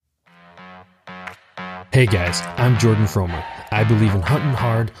Hey guys, I'm Jordan Fromer. I believe in hunting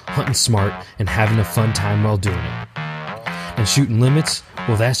hard, hunting smart, and having a fun time while doing it. And shooting limits,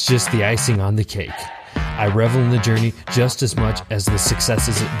 well, that's just the icing on the cake. I revel in the journey just as much as the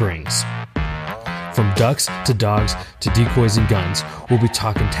successes it brings. From ducks to dogs to decoys and guns, we'll be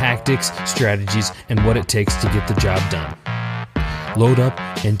talking tactics, strategies, and what it takes to get the job done. Load up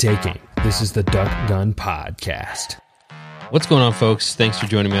and take aim. This is the Duck Gun Podcast. What's going on, folks? Thanks for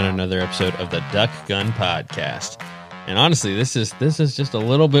joining me on another episode of the Duck Gun Podcast. And honestly, this is just a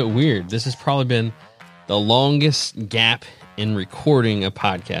little bit weird. This has probably been the longest gap in recording a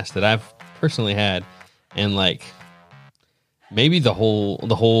podcast that I've personally had in like maybe the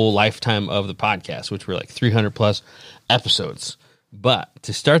whole lifetime of the podcast, which were like 300 plus episodes. But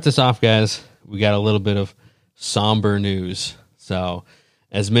to start this off, guys, we got a little bit of somber news. So,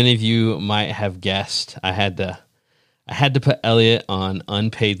 as many of you might have guessed, I had to put Elliot on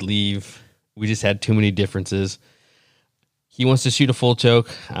unpaid leave. We just had too many differences. He wants to shoot a full choke.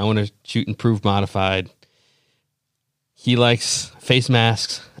 I want to shoot improved modified. He likes face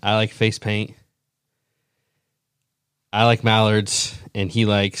masks. I like face paint. I like mallards, and he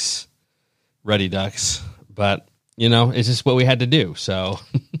likes ruddy ducks. But, you know, it's just what we had to do. So,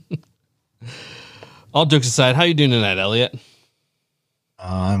 all jokes aside, how you doing tonight, Elliot?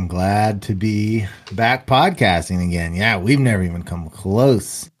 I'm glad to be back podcasting again. Yeah, we've never even come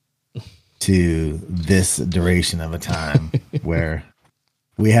close to this duration of a time where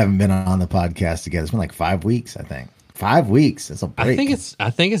we haven't been on the podcast together. It's been like 5 weeks, I think. 5 weeks. It's a break.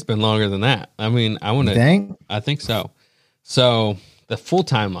 I think it's been longer than that. I mean, I think so. So the full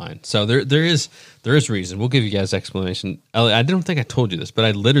timeline. So there is reason. We'll give you guys explanation. Elliot, I don't think I told you this, but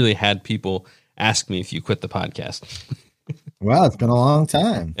I literally had people ask me if you quit the podcast. Well, it's been a long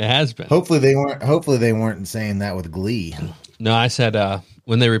time. It has been. Hopefully they weren't saying that with glee. No, I said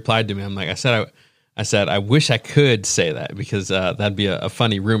when they replied to me, I said I wish I could say that because that'd be a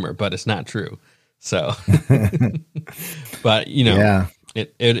funny rumor, but it's not true. So, but you know, yeah.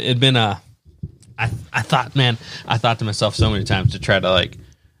 It'd been I thought to myself so many times to try to like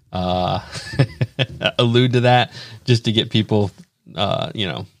allude to that just to get people kind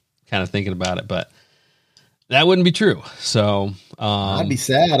of thinking about it, but that wouldn't be true. So I'd be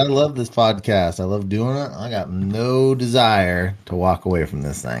sad. I love this podcast. I love doing it. I got no desire to walk away from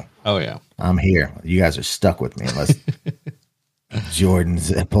this thing. Oh yeah, I'm here. You guys are stuck with me unless Jordan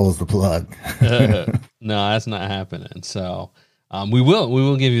pulls the plug. No, that's not happening. So we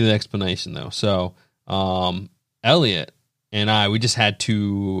will give you the explanation though. So Elliot and I had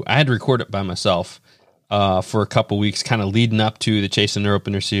to record it by myself for a couple weeks, kind of leading up to the Chasing the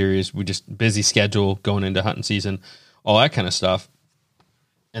Opener series. We just busy schedule going into hunting season, all that kind of stuff.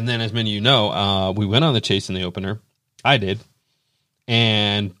 And then, as many of you know, we went on the Chasing the Opener. I did,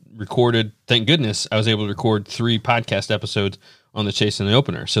 and recorded. Thank goodness I was able to record 3 podcast episodes on the Chasing the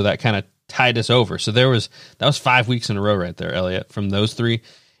Opener. So that kind of tied us over. So that was 5 weeks in a row right there, Elliot, from those 3.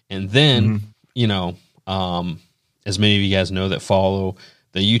 And then, as many of you guys know that follow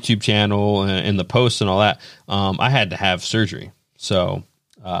the YouTube channel and the posts and all that, I had to have surgery. So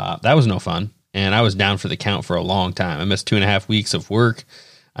that was no fun. And I was down for the count for a long time. I missed 2.5 weeks of work.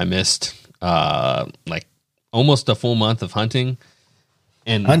 I missed like almost a full month of hunting.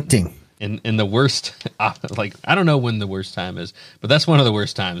 And the worst, like, I don't know when the worst time is, but that's one of the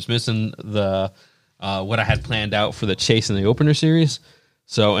worst times, missing the what I had planned out for the Chasing the Opener series.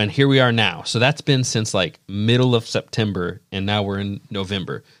 So, and here we are now. So that's been since like middle of September, and now we're in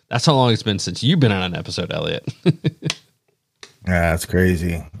November. That's how long it's been since you've been on an episode, Elliot. Yeah, that's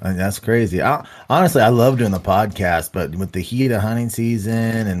crazy. That's crazy. Honestly, I love doing the podcast, but with the heat of hunting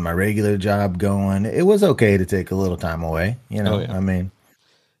season and my regular job going, it was okay to take a little time away. You know, I mean,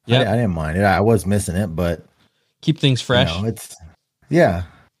 I didn't mind it. I was missing it, but keep things fresh. Yeah,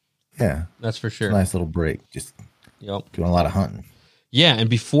 that's for sure. It's a nice little break. Just doing a lot of hunting. Yeah, and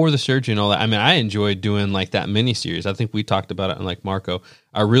before the surgery and all that, I mean, I enjoyed doing like that mini series. I think we talked about it in like Marco.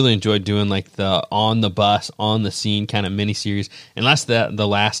 I really enjoyed doing like the on the bus, on the scene kind of mini series. And that's the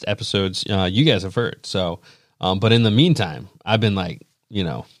last episodes you guys have heard. So, but in the meantime, I've been like,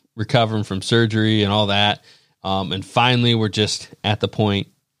 recovering from surgery and all that. And finally, we're just at the point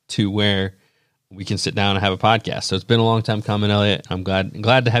to where we can sit down and have a podcast. So it's been a long time coming, Elliot. I'm glad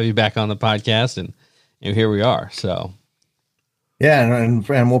to have you back on the podcast, and here we are. So. Yeah, and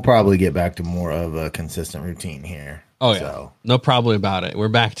we'll probably get back to more of a consistent routine here. Oh yeah, so. No problem about it. We're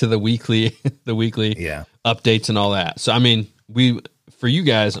back to the weekly updates and all that. So I mean, for you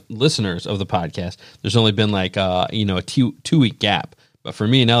guys, listeners of the podcast, there's only been like a 2-week gap. But for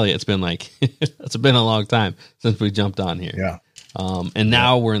me and Elliot, it's been like it's been a long time since we jumped on here. Yeah. And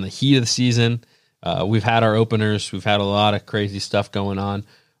now we're in the heat of the season. we've had our openers. We've had a lot of crazy stuff going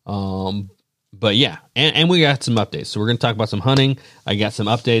on. But yeah, and we got some updates. So we're going to talk about some hunting. I got some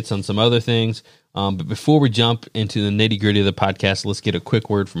updates on some other things. But before we jump into the nitty gritty of the podcast, let's get a quick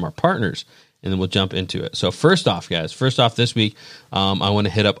word from our partners, and then we'll jump into it. So first off, guys, this week, I want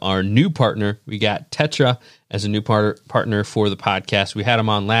to hit up our new partner. We got Tetra as a new partner for the podcast. We had them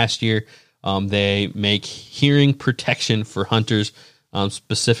on last year. They make hearing protection for hunters,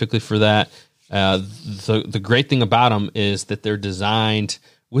 specifically for that. The great thing about them is that they're designed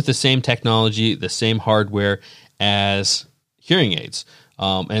with the same technology, the same hardware as hearing aids.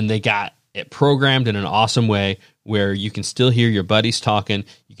 And they got it programmed in an awesome way where you can still hear your buddies talking.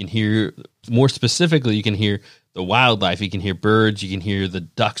 You can hear, more specifically, you can hear the wildlife. You can hear birds. You can hear the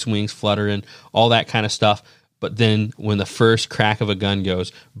duck's wings fluttering, all that kind of stuff. But then when the first crack of a gun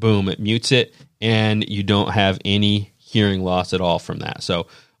goes, boom, it mutes it, and you don't have any hearing loss at all from that. So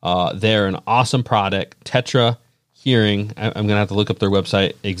they're an awesome product. Tetra Hearing. I'm going to have to look up their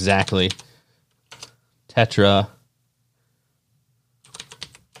website exactly. Tetra.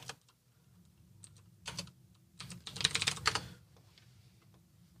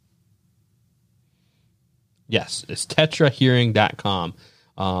 Yes, it's tetrahearing.com.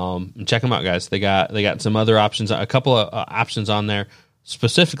 And check them out, guys. They got some other options, a couple of options on there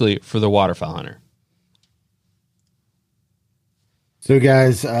specifically for the waterfowl hunter. So,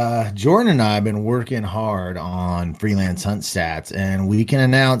 guys, Jordan and I have been working hard on Freelance Hunt Stats, and we can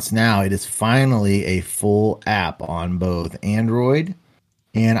announce now it is finally a full app on both Android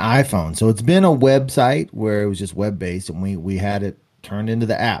and iPhone. So it's been a website where it was just web-based, and we had it turned into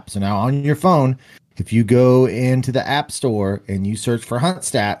the app. So now on your phone, if you go into the App Store and you search for Hunt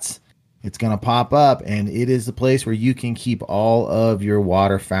Stats, it's going to pop up, and it is the place where you can keep all of your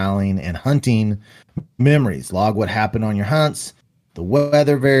waterfowling and hunting memories. Log what happened on your hunts, the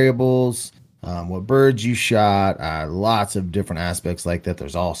weather variables, what birds you shot, lots of different aspects like that.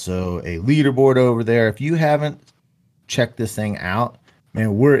 There's also a leaderboard over there. If you haven't checked this thing out,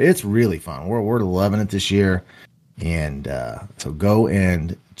 man, it's really fun. We're loving it this year. And so go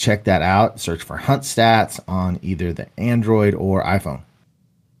and check that out. Search for Hunt Stats on either the Android or iPhone.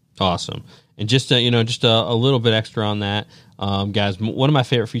 Awesome. And just a little bit extra on that, guys. One of my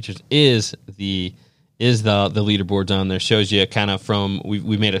favorite features is the leaderboards on there. Shows you kind of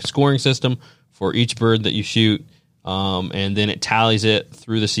we made a scoring system for each bird that you shoot, and then it tallies it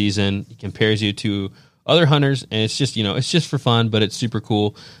through the season. It compares you to other hunters, and it's just for fun, but it's super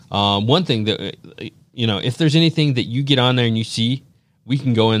cool. One thing that if there's anything that you get on there and you see, we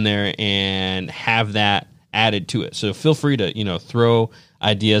can go in there and have that added to it. So feel free to throw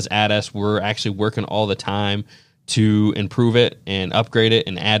ideas at us. We're actually working all the time to improve it and upgrade it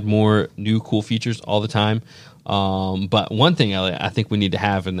and add more new cool features all the time. But one thing, Elliot, I think we need to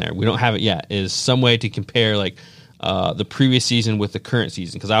have in there, we don't have it yet, is some way to compare the previous season with the current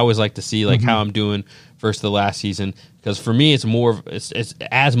season. Because I always like to see how I'm doing versus the last season. Because for me, it's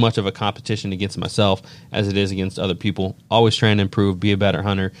as much of a competition against myself as it is against other people. Always trying to improve, be a better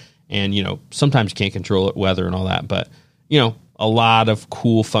hunter. And, sometimes you can't control it, weather and all that. But, a lot of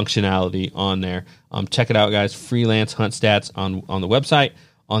cool functionality on there. Check it out, guys. Freelance Hunt Stats on the website,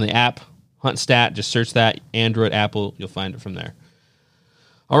 on the app, Hunt Stat. Just search that, Android, Apple. You'll find it from there.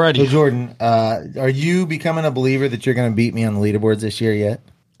 Alrighty. So, Jordan, are you becoming a believer that you're going to beat me on the leaderboards this year yet?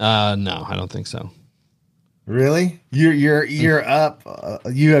 No, I don't think so. Really? You're up.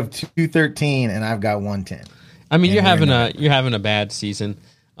 You have 213, and I've got 110. I mean, you're having a bad season.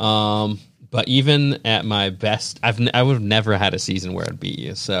 But even at my best, I would have never had a season where I'd beat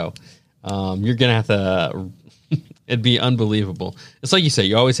you. So you're gonna have to. It'd be unbelievable. It's like you say,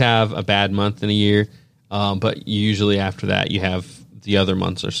 you always have a bad month in a year, but usually after that, you have the other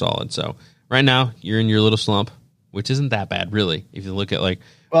months are solid. So right now, you're in your little slump, which isn't that bad, really. If you look at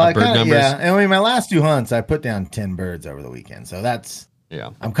bird numbers. Yeah, and I mean, my last 2 hunts, I put down 10 birds over the weekend, so that's.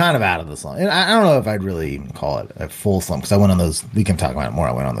 Yeah, I'm kind of out of the slump. And I don't know if I'd really even call it a full slump because I went on those. We can talk about it more.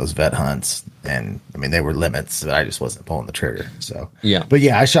 I went on those vet hunts, and I mean they were limits, but I just wasn't pulling the trigger. So yeah, but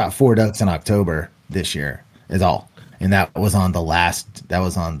yeah, I shot 4 ducks in October this year. Is all, and that was on the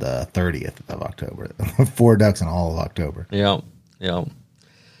 30th of October. 4 ducks in all of October. Yeah.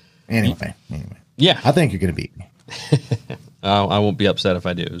 Anyway, yeah, I think you're gonna beat me. I won't be upset if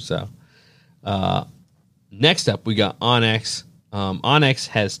I do. So next up, we got onX. onX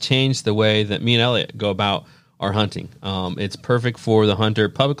has changed the way that me and Elliot go about our hunting. It's perfect for the hunter,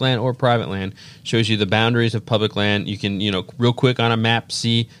 public land or private land. Shows you the boundaries of public land. You can, real quick on a map,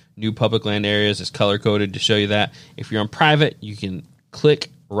 see new public land areas. It's color coded to show you that. If you're on private, you can click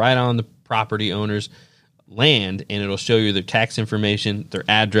right on the property owner's land, and it'll show you their tax information, their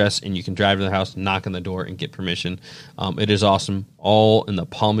address, and you can drive to their house, knock on the door, and get permission. It is awesome, all in the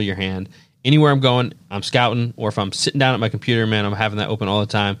palm of your hand. Anywhere I'm going, I'm scouting, or if I'm sitting down at my computer, man, I'm having that open all the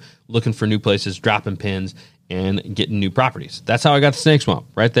time, looking for new places, dropping pins, and getting new properties. That's how I got the Snake Swamp,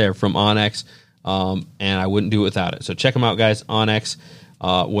 right there from onX, and I wouldn't do it without it. So check them out, guys, onX,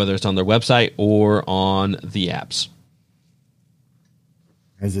 whether it's on their website or on the apps.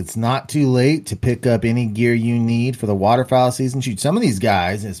 As it's not too late to pick up any gear you need for the waterfowl season. Shoot, some of these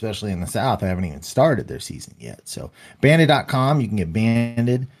guys, especially in the South, haven't even started their season yet. So banded.com, you can get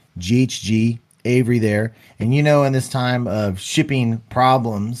banded, GHG, Avery there. And in this time of shipping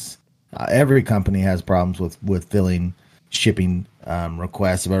problems, every company has problems with filling shipping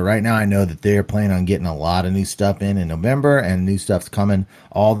requests. But right now I know that they're planning on getting a lot of new stuff in November, and new stuff's coming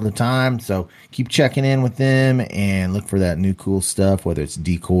all the time. So keep checking in with them and look for that new cool stuff, whether it's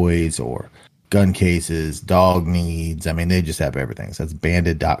decoys or gun cases, dog needs. I mean, they just have everything. So that's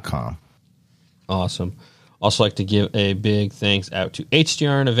banded.com. Awesome. Also like to give a big thanks out to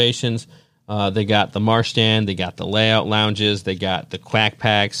HDR Innovations. They got the Marsh Stand, they got the layout lounges, they got the quack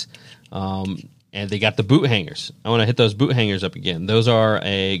packs, and they got the boot hangers. I want to hit those boot hangers up again. Those are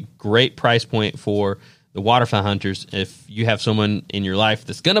a great price point for the waterfowl hunters. If you have someone in your life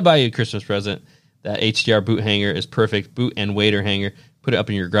that's going to buy you a Christmas present, that HDR boot hanger is perfect. Boot and wader hanger. Put it up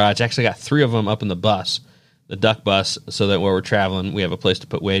in your garage. Actually got 3 of them up in the bus, the duck bus, so that while we're traveling, we have a place to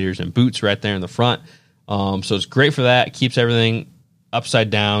put waders and boots right there in the front. So it's great for that. It keeps everything upside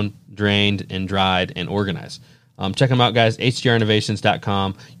down, drained, and dried, and organized. Check them out, guys.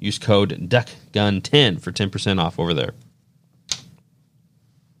 HDRinnovations.com. Use code DUCKGUN10 for 10% off over there.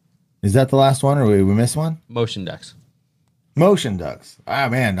 Is that the last one, or we missed one? Motion ducks. Motion ducks. Ah,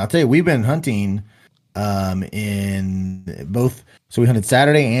 man, I'll tell you, we've been hunting in both. So we hunted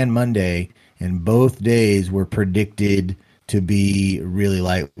Saturday and Monday, and both days were predicted to be really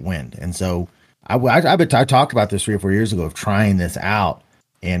light wind. And so I talked about this 3 or 4 years ago of trying this out,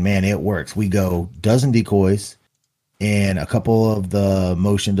 and man, it works. We go dozen decoys and a couple of the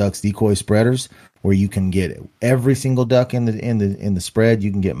Motion Ducks decoy spreaders, where you can get every single duck in the spread.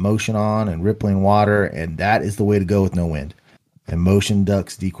 You can get motion on and rippling water, and that is the way to go with no wind. And Motion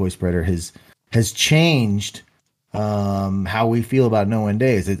Ducks decoy spreader has changed how we feel about no wind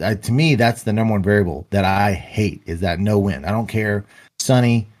days. To me, that's the number one variable that I hate, is that no wind. I don't care,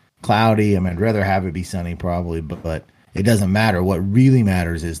 sunny, cloudy. I mean, I'd rather have it be sunny probably, but it doesn't matter. What really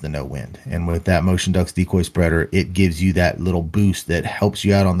matters is the no wind. And with that Motion Ducks decoy spreader, it gives you that little boost that helps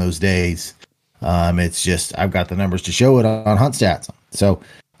you out on those days. It's just, I've got the numbers to show it on Hunt Stats. So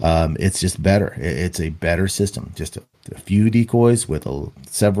it's just better. It's a better system. Just a few decoys with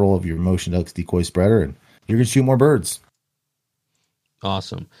several of your Motion Ducks decoy spreader, and you're going to shoot more birds.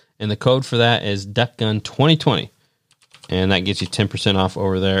 Awesome. And the code for that is DuckGun2020. And that gets you 10% off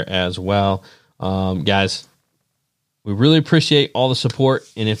over there as well. Guys, we really appreciate all the support.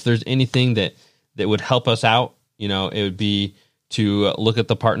 And if there's anything that would help us out, it would be to look at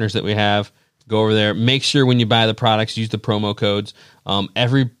the partners that we have, go over there, make sure when you buy the products, use the promo codes.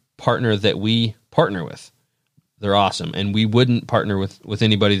 Every partner that we partner with, they're awesome. And we wouldn't partner with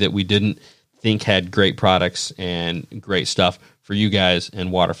anybody that we didn't think had great products and great stuff for you guys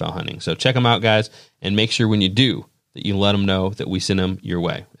and waterfowl hunting. So check them out, guys, and make sure when you do that you let them know that we send them your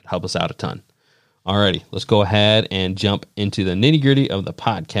way. It helps us out a ton. Alrighty, let's go ahead and jump into the nitty-gritty of the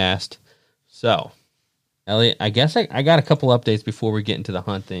podcast. So, Elliot, I guess I got a couple updates before we get into the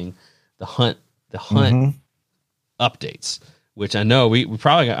hunt thing. The hunt updates, which I know we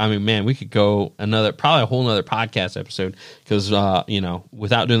probably got. I mean, man, we could go probably a whole nother podcast episode, because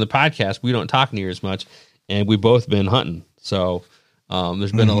without doing the podcast, we don't talk near as much, and we've both been hunting. So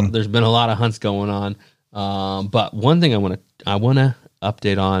there's been a lot of hunts going on. But one thing I want to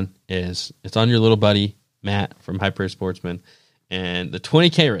update on is it's on your little buddy Matt from Hyper Sportsman and the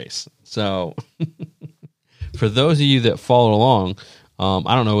 20K race. So for those of you that follow along,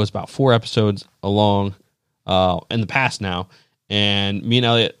 I don't know, it was about 4 episodes along in the past now, and me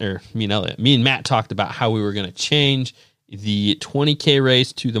and Matt talked about how we were going to change the 20K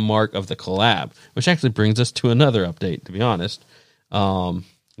race to the mark of the collab, which actually brings us to another update, to be honest.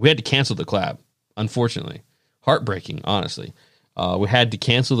 We had to cancel the collab, unfortunately. Heartbreaking, honestly. We had to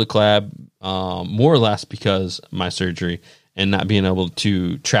cancel the collab more or less because of my surgery and not being able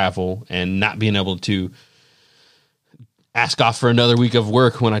to travel and not being able to ask off for another week of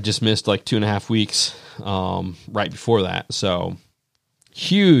work when I just missed like 2.5 weeks right before that. So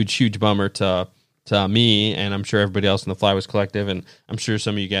huge bummer to me, and I'm sure everybody else in the Flyweights Collective, and I'm sure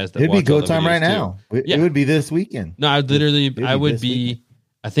some of you guys that it'd be go time right now. It would be this weekend. No, I would be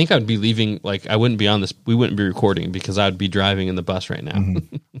I think I'd be leaving. Like I wouldn't be on this. We wouldn't be recording because I'd be driving in the bus right now.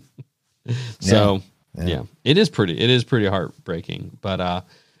 Mm-hmm. So yeah, it is pretty heartbreaking. But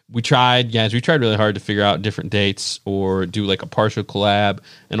we tried, guys. We tried really hard to figure out different dates or do like a partial collab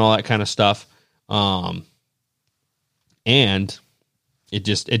and all that kind of stuff. And it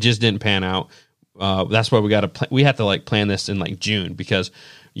just didn't pan out. That's why we had to like plan this in like June, because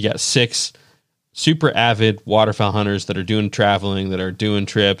you got 6 super avid waterfowl hunters that are doing traveling, that are doing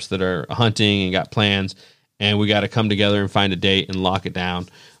trips, that are hunting and got plans, and we got to come together and find a date and lock it down.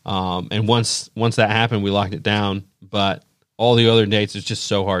 And once that happened, we locked it down. But all the other dates, it's just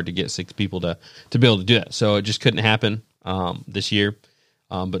so hard to get 6 people to be able to do that. So it just couldn't happen this year.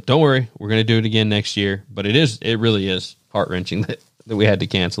 But don't worry, we're going to do it again next year. But it really is heart-wrenching that we had to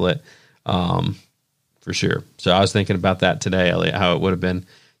cancel it, for sure. So I was thinking about that today, Elliot, how it would have been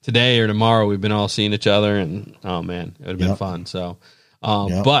today or tomorrow. We've been all seeing each other, and oh man, it would have been fun. So,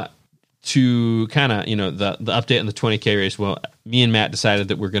 but to kind of, the update on the 20K race, well, me and Matt decided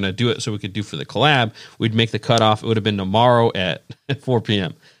that we're going to do it so we could do for the collab. We'd make the cutoff. It would have been tomorrow at 4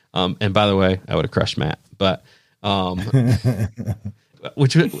 p.m. And by the way, I would have crushed Matt, but,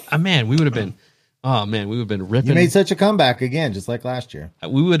 which, man, we would have been, we would have been ripping. You made such a comeback again, just like last year.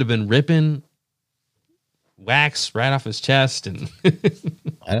 We would have been ripping wax right off his chest, and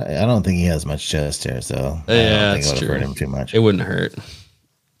I don't think he has much chest hair, so yeah, I don't think it would true. hurt him too much. It wouldn't hurt,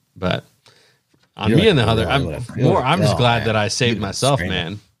 but on me and the other, I'm just glad that I saved myself,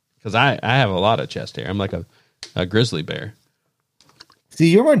 man, because I have a lot of chest hair. I'm like a grizzly bear. See,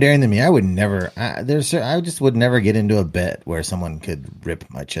 you're more daring than me. I would never. I just would never get into a bet where someone could rip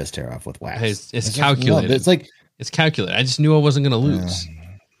my chest hair off with wax. Hey, it's calculated. It's calculated. I just knew I wasn't going to lose.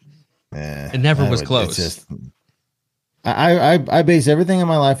 It never was close. I base everything in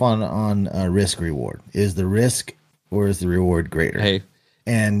my life on risk reward. Is the risk or is the reward greater? Hey,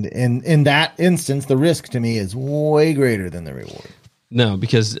 and in that instance, the risk to me is way greater than the reward. No,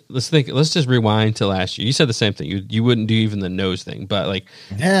 because let's just rewind to last year. You said the same thing. You wouldn't do even the nose thing, but like,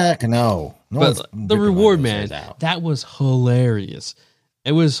 heck no. But the reward, man, that was hilarious.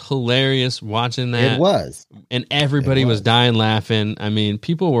 It was hilarious watching that. It was. And everybody was dying laughing. I mean,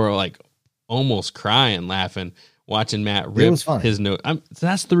 people were like almost crying laughing watching Matt rip his nose.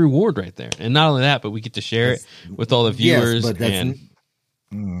 That's the reward right there. And not only that, but we get to share it with all the viewers. Yes,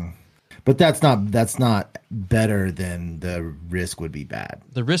 but that's not better than the risk would be bad.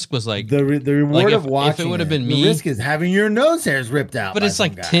 The risk was like the reward of watching. If it would have been me, the risk is having your nose hairs ripped out. But it's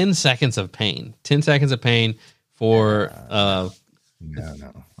like 10 seconds of pain. 10 seconds of pain for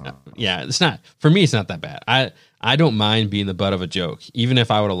No. Yeah, it's not for me. It's not that bad. I don't mind being the butt of a joke, even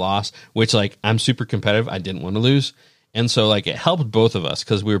if I would have lost. Which, like, I'm super competitive. I didn't want to lose, and so like it helped both of us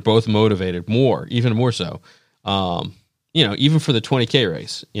because we were both motivated even more so. Even for the 20K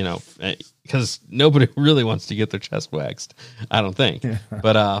race, because nobody really wants to get their chest waxed. I don't think,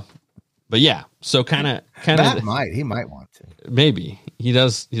 but yeah. So kind of. He might want to. Maybe he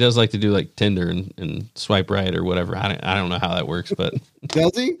does like to do like Tinder and swipe right or whatever. I don't know how that works, but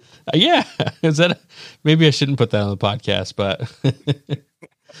does he? Yeah. Is that maybe I shouldn't put that on the podcast, but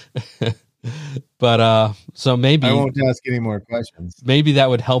so maybe I won't ask any more questions. Maybe that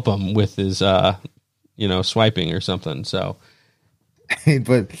would help him with his swiping or something. So he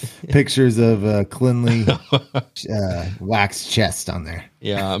put pictures of cleanly wax chest on there.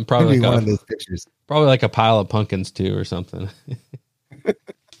 Yeah, I'm probably like one of those pictures. Probably like a pile of pumpkins too, or something.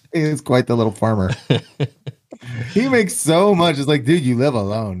 He is quite the little farmer. He makes so much. It's like, dude, you live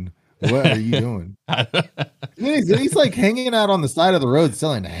alone. What are you doing? He's like hanging out on the side of the road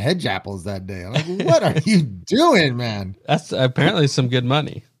selling hedge apples that day. I'm like, what are you doing, man? That's apparently some good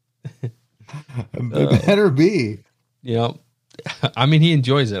money. It better be. I mean, he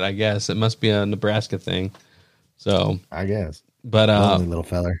enjoys it, I guess. It must be a Nebraska thing. So I guess. But lonely little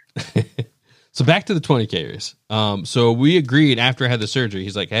feller. So back to the 20K race. So we agreed after I had the surgery.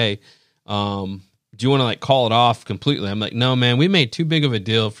 He's like, hey, do you want to like call it off completely? I'm like, no, man, we made too big of a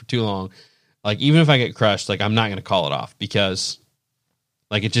deal for too long. Like, even if I get crushed, like, I'm not going to call it off because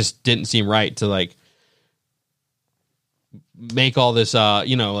like it just didn't seem right to like make all this,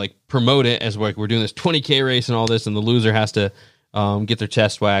 like promote it as like we're doing this 20K race and all this, and the loser has to get their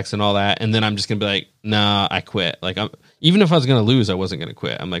chest wax and all that, and then I'm just gonna be like, nah, I quit. Like, even if I was gonna lose, I wasn't gonna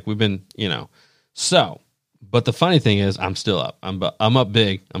quit. I'm like, we've been, so. But the funny thing is, I'm still up. I'm up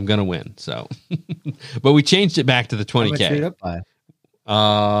big. I'm gonna win. So, but we changed it back to the 20K. How much are you up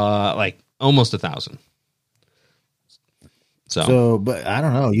by? Like almost 1,000. So, but I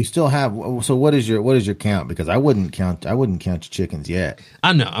don't know. You still have. So, what is your count? Because I wouldn't count your chickens yet.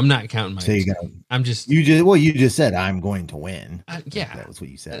 I'm not counting my. So you're gonna. You just said I'm going to win. Yeah, that was what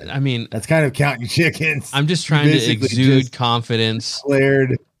you said. I mean, that's kind of counting chickens. I'm just trying to exude confidence.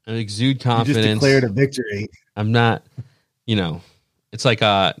 Exude confidence. You just declared a victory. I'm not. It's like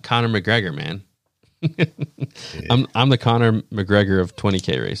Conor McGregor, man. I'm the Conor McGregor of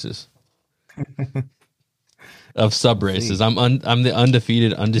 20K races. Of sub races. I'm the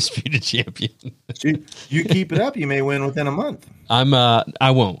undefeated, undisputed champion. You keep it up, you may win within a month.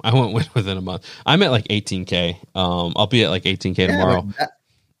 I won't win within a month. I'm at like 18K. I'll be at like 18K tomorrow.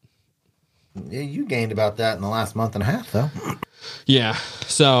 You gained about that in the last month and a half, though. Yeah.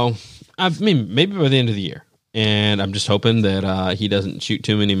 So maybe by the end of the year. And I'm just hoping that he doesn't shoot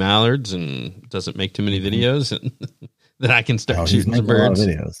too many mallards and doesn't make too many videos, and that I can start shooting some birds. A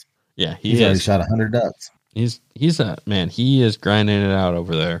lot of videos. Yeah, he's already shot 100 ducks. He's a man. He is grinding it out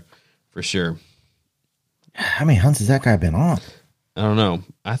over there for sure. How many hunts has that guy been on? I don't know.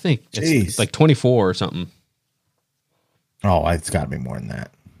 I think it's like 24 or something. Oh, it's got to be more than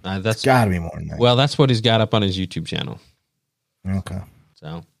that. That's got to be more than that. Well, that's what he's got up on his YouTube channel. Okay.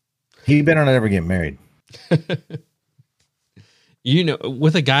 So he better not ever get married. With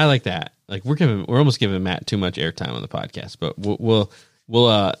a guy like that, like we're almost giving Matt too much airtime on the podcast, but we'll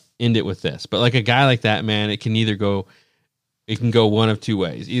end it with this. But like a guy like that, man, it can go one of two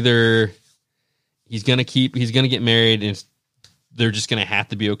ways. Either he's gonna get married and they're just gonna have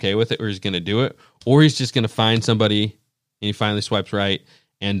to be okay with it, or he's gonna do it, or he's just gonna find somebody and he finally swipes right,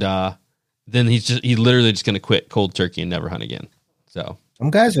 and then he's literally just gonna quit cold turkey and never hunt again. So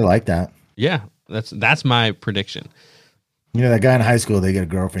some guys are like that. Yeah, that's my prediction. That guy in high school, they get a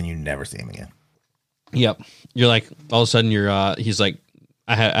girlfriend, you never see him again. Yep. You're like, all of a sudden he's like,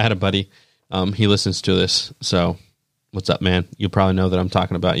 I had a buddy, he listens to this. So what's up, man? You'll probably know that I'm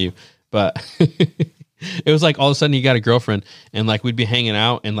talking about you, but it was like, all of a sudden he got a girlfriend and like, we'd be hanging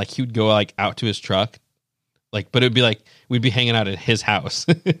out and like, he would go like out to his truck, like, but it'd be like, we'd be hanging out at his house.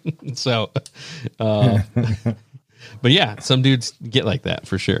 So, but yeah, some dudes get like that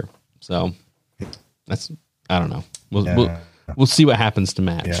for sure. So I don't know. We'll see what happens to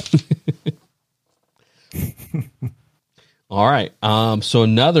Matt. Yeah. All right. So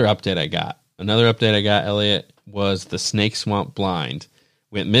another update I got, Elliot, was the Snake Swamp blind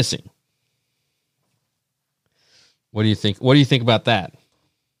went missing. What do you think? What do you think about that?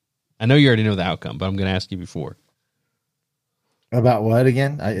 I know you already know the outcome, but I'm going to ask you before. About what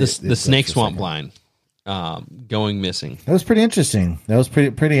again? The Snake Swamp blind going missing. That was pretty interesting.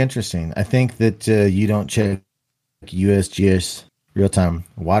 Pretty interesting. I think that you don't check USGS real-time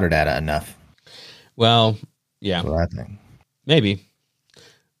water data enough. Well, yeah. That's what I think. Maybe.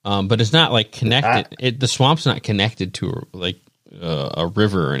 But it's not like connected. The swamp's not connected to a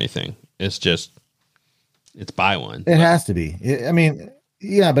river or anything. It's by one. It has to be. It's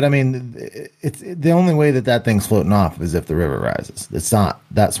the only way that thing's floating off is if the river rises. It's not,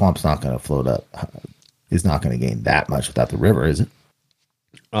 that swamp's not going to float up. It's not going to gain that much without the river, is it?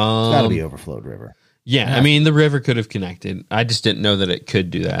 It's got to be overflowed river. Yeah, I mean, the river could have connected. I just didn't know that it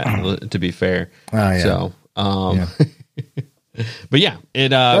could do that, to be fair. Oh, yeah. So, but yeah,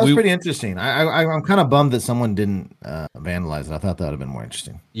 that was pretty interesting. I'm kind of bummed that someone didn't vandalize it. I thought that would have been more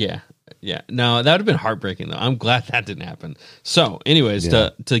interesting. Yeah. No, that would have been heartbreaking, though. I'm glad that didn't happen. So, anyways,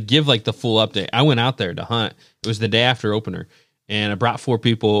 to give like the full update, I went out there to hunt. It was the day after opener, and I brought 4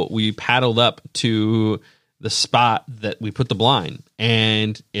 people. We paddled up to the spot that we put the blind,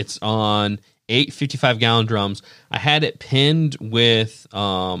 and it's on 8 55-gallon drums. I had it pinned with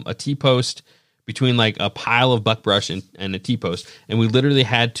a T-post between like a pile of buckbrush and a T-post, and we literally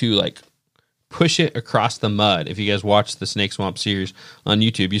had to like push it across the mud. If you guys watched the Snake Swamp series on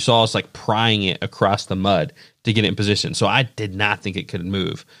YouTube, you saw us like prying it across the mud to get it in position. So I did not think it could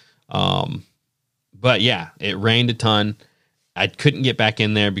move. But yeah, it rained a ton. I couldn't get back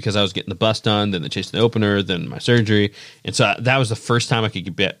in there because I was getting the bus done, then the chase the opener, then my surgery. And so that was the first time I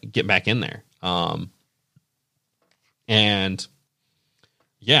could get back in there. And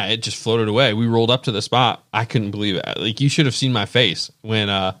yeah, it just floated away. We rolled up to the spot. I couldn't believe it. Like, you should have seen my face when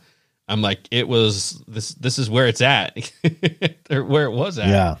I'm like, it was this is where it's at. Or where it was at.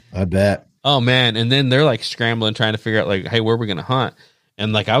 Yeah, I bet. Oh man. And then they're like scrambling, trying to figure out like, hey, where are we gonna hunt?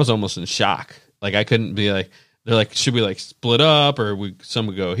 And like, I was almost in shock. Like, I couldn't be like, they're like, should we like split up, or some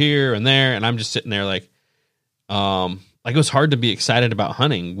would go here and there? And I'm just sitting there like it was hard to be excited about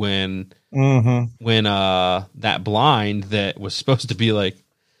hunting when that blind that was supposed to be like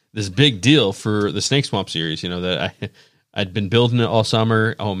this big deal for the Snake Swamp series, that I'd been building it all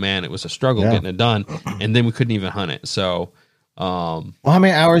summer. Oh man, it was a struggle getting it done, and then we couldn't even hunt it. So Well, how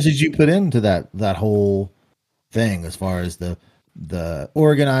many hours did you put into that whole thing as far as the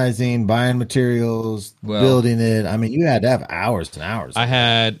organizing, buying materials, building it? I mean, you had to have hours and hours. I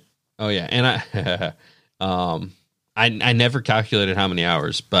had, oh yeah, and I never calculated how many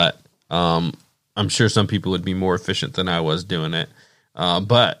hours, but I'm sure some people would be more efficient than I was doing it.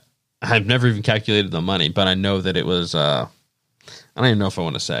 But I've never even calculated the money, but I know that it was, I don't even know if I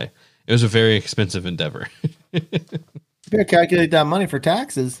want to say, it was a very expensive endeavor. You gotta calculate that money for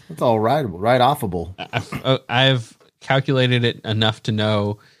taxes. It's all write-offable. I've calculated it enough to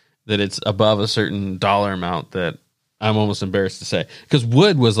know that it's above a certain dollar amount that I'm almost embarrassed to say. Because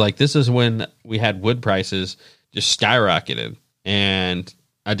wood was like, this is when we had wood prices just skyrocketed. And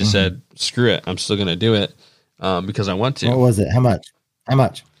I just said, screw it. I'm still going to do it because I want to. What was it? How much?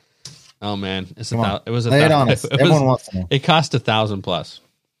 Oh, man. It was Lay it on us. Everyone wants to know. It cost $1,000 plus.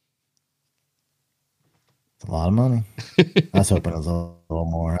 It's a lot of money. I was hoping it was a little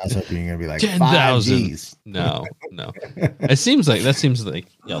more. I was hoping you're gonna be like 10,000. No. That seems like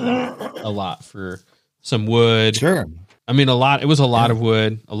a lot for some wood. Sure. I mean, a lot. It was a lot of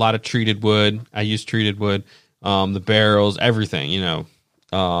wood, a lot of treated wood. I used treated wood, the barrels, everything. It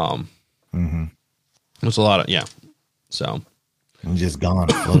was a lot of So and just gone,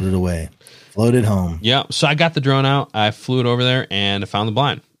 floated away, floated home. Yeah. So I got the drone out. I flew it over there and I found the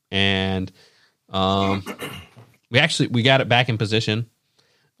blind and. We got it back in position.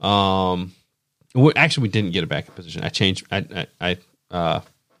 Actually, we didn't get it back in position. I changed. I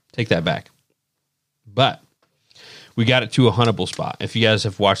take that back. But we got it to a huntable spot. If you guys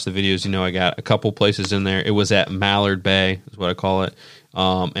have watched the videos, I got a couple places in there. It was at Mallard Bay, is what I call it.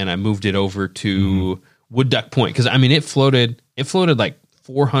 And I moved it over to Wood Duck Point because it floated like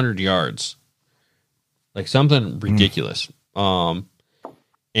 400 yards, like something ridiculous.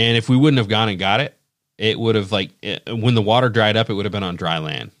 And if we wouldn't have gone and got it, it would have when the water dried up, it would have been on dry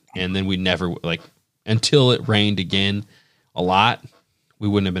land. And then we never until it rained again a lot, we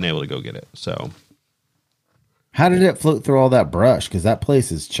wouldn't have been able to go get it. So how did it float through all that brush? Because that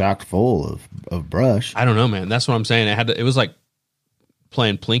place is chock full of brush. I don't know, man. That's what I'm saying. It was like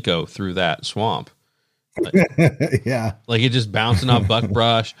playing Plinko through that swamp. Yeah. Like it just bouncing off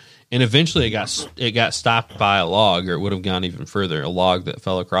buckbrush. And eventually it got stopped by a log, or it would have gone even further, a log that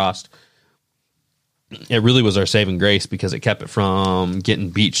fell across. It really was our saving grace because it kept it from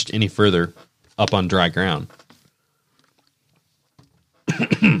getting beached any further up on dry ground.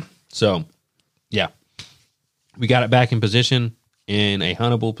 So, yeah. We got it back in position, in a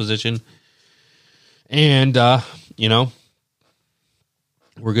huntable position. And, we're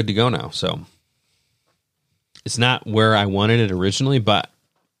good to go now. So, it's not where I wanted it originally, but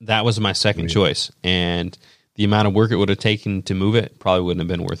that was my second choice, and the amount of work it would have taken to move it probably wouldn't have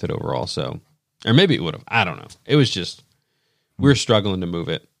been worth it overall. So, or maybe it would have. I don't know. It was just we were struggling to move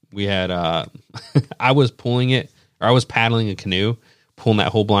it. We had I was pulling it, or I was paddling a canoe, pulling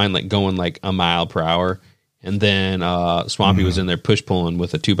that whole blind going like a mile per hour, and then Swampy was in there push pulling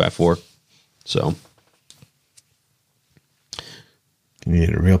with a 2x4. So you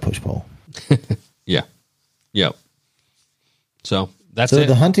need a real push pull. Yeah. Yep. So. That's so it.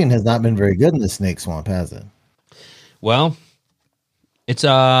 The hunting has not been very good in the Snake Swamp, has it? Well, it's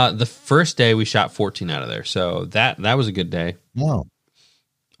the first day we shot 14 out of there, so that was a good day. No,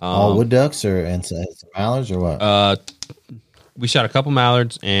 all wood ducks and some mallards or what? We shot a couple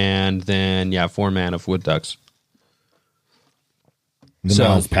mallards and then 4 man of wood ducks. The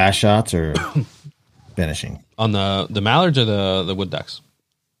mallards pass shots or finishing on the mallards or the wood ducks.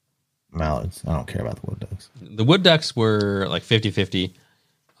 Mallards. I don't care about the wood ducks. The wood ducks were like 50-50,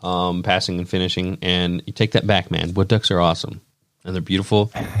 passing and finishing. And you take that back, man. Wood ducks are awesome. And they're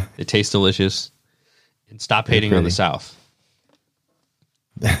beautiful. They taste delicious. And stop hating on the South.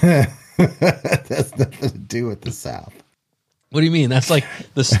 That's nothing to do with the South. What do you mean? That's like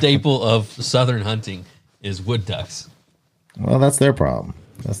the staple of Southern hunting is wood ducks. Well, that's their problem.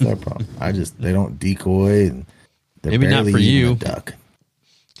 They don't decoy. And they're maybe not for you. A duck.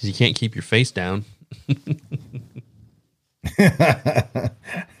 Because you can't keep your face down. And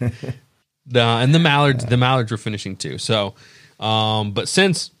the mallards were finishing too. So, but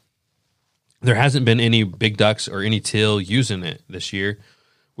since there hasn't been any big ducks or any teal using it this year,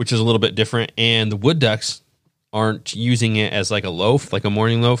 which is a little bit different, and the wood ducks aren't using it as like a loaf, like a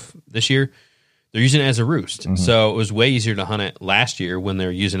morning loaf this year. They're using it as a roost. Mm-hmm. So it was way easier to hunt it last year when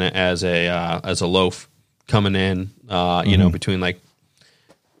they're using it as a loaf coming in, between like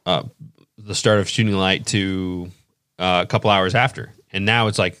the start of shooting light to a couple hours after. And now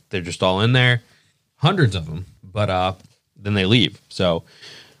it's like they're just all in there, hundreds of them, but then they leave. So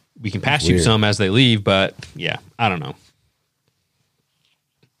we can pass shoot some as they leave, but yeah, I don't know.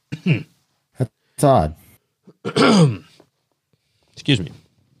 That's odd. Excuse me.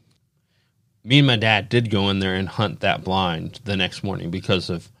 Me and my dad did go in there and hunt that blind the next morning because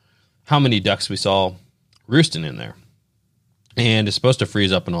of how many ducks we saw roosting in there. And it's supposed to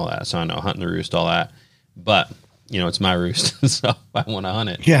freeze up and all that. So I know hunting the roost, all that. But, it's my roost. So I want to hunt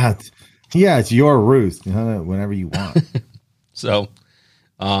it. Yeah. It's your roost. You hunt it whenever you want. So,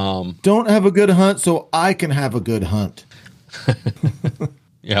 don't have a good hunt so I can have a good hunt.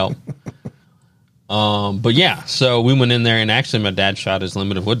 Yeah. But yeah, so we went in there and actually my dad shot his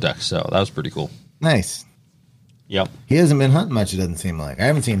limited wood duck. So that was pretty cool. Nice. Yep. He hasn't been hunting much. It doesn't seem like. I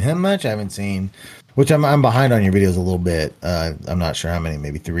haven't seen him much. I haven't seen, which I'm behind on your videos a little bit. I'm not sure how many,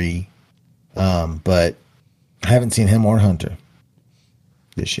 maybe 3. But I haven't seen him or Hunter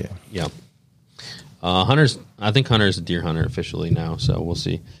this year. Yeah. I think Hunter's a deer hunter officially now. So we'll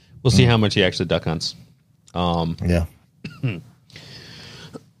see. We'll see how much he actually duck hunts. Yeah.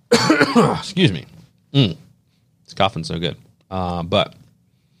 Excuse me. It's coughing so good. But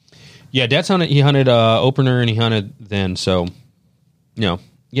yeah, Dad's hunted. He hunted opener and he hunted then. So,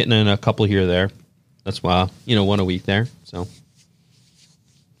 getting in a couple here or there. That's why, one a week there. So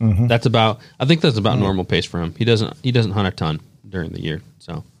I think that's about normal pace for him. He doesn't hunt a ton during the year.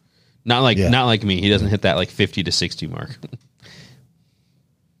 So not like me. He doesn't hit that like 50 to 60 mark.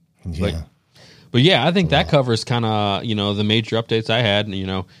 Yeah. But yeah, I think that covers kind of, the major updates I had.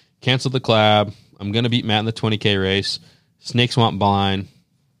 Canceled the collab. I'm going to beat Matt in the 20K race. Snake Swamp blind.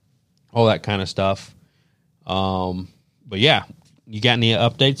 All that kind of stuff. But yeah, you got any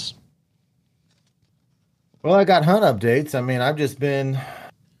updates? Well, I got hunt updates. I mean, I've just been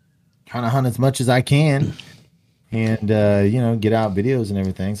trying to hunt as much as I can and, get out videos and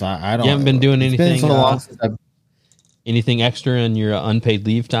everything. So I don't. You haven't been doing anything, so long since anything extra in your unpaid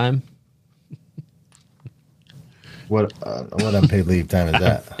leave time? What unpaid leave time is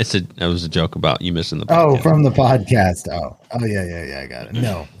that? That was a joke about you missing the podcast. podcast. Oh, from the podcast. Oh, yeah, I got it.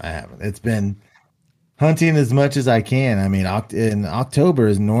 No, I haven't. It's been hunting as much as I can. I mean, in October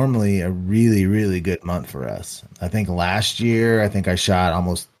is normally a really, really good month for us. I think last year, I shot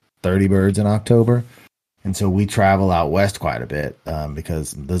almost 30 birds in October. And so we travel out west quite a bit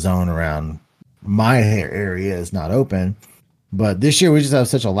because the zone around my area is not open. But this year we just have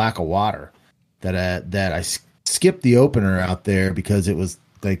such a lack of water that I skipped the opener out there because it was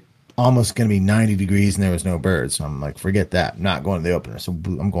like almost going to be 90 degrees and there was no birds. So I'm like, forget that. I'm not going to the opener. So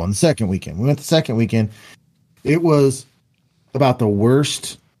I'm going the second weekend. We went the second weekend. It was about the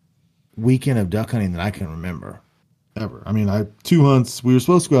worst weekend of duck hunting that I can remember ever. I mean, I had 2 hunts. We were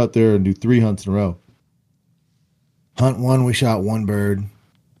supposed to go out there and do 3 hunts in a row. Hunt 1, we shot 1 bird.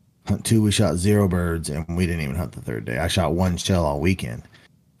 Hunt 2, we shot 0 birds, and we didn't even hunt the 3rd day. I shot 1 shell all weekend.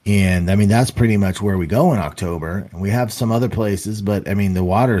 And I mean, that's pretty much where we go in October. And we have some other places, but I mean, the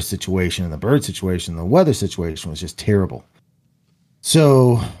water situation and the bird situation, the weather situation was just terrible.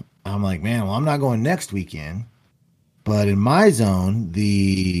 So I'm like, man, well, I'm not going next weekend. But in my zone,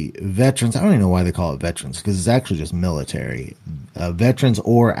 the veterans, I don't even know why they call it veterans, because it's actually just military. Veterans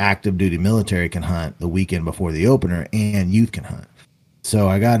or active duty military can hunt the weekend before the opener, and youth can hunt. So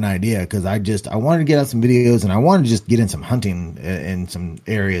I got an idea because I wanted to get out some videos and I wanted to just get in some hunting in some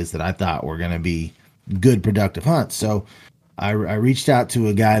areas that I thought were going to be good, productive hunts. So I reached out to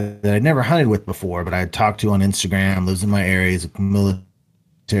a guy that I'd never hunted with before, but I had talked to on Instagram, lives in my area, is a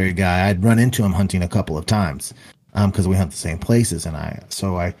military guy. I'd run into him hunting a couple of times because we hunt the same places. And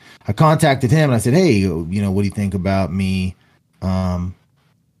I contacted him and I said, hey, what do you think about me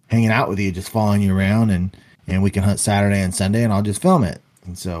hanging out with you, just following you around and we can hunt Saturday and Sunday and I'll just film it.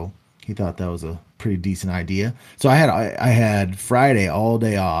 And so he thought that was a pretty decent idea. So I had Friday all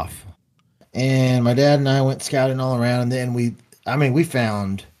day off and my dad and I went scouting all around. And then we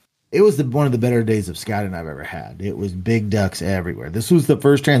found, it was one of the better days of scouting I've ever had. It was big ducks everywhere. This was the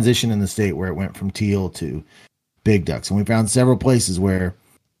first transition in the state where it went from teal to big ducks. And we found several places where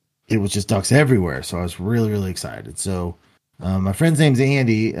it was just ducks everywhere. So I was really, really excited. So my friend's name's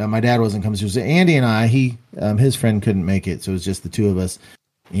Andy. My dad wasn't coming. So Andy and I, his friend couldn't make it. So it was just the 2 of us.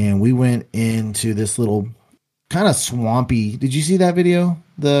 And we went into this little kind of swampy. Did you see that video?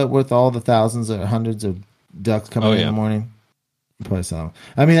 With all the thousands or hundreds of ducks coming in the morning? Probably saw.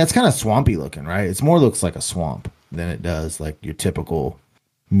 I mean, that's kind of swampy looking, right? It's more looks like a swamp than it does like your typical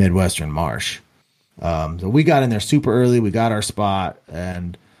Midwestern marsh. So we got in there super early. We got our spot.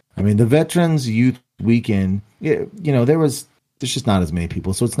 And I mean, the Veterans Youth Weekend, there's just not as many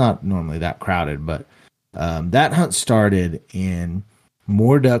people, so it's not normally that crowded. But that hunt started and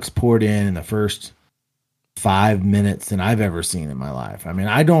more ducks poured in the first 5 minutes than I've ever seen in my life. I mean,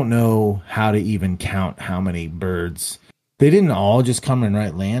 I don't know how to even count how many birds they didn't all just come and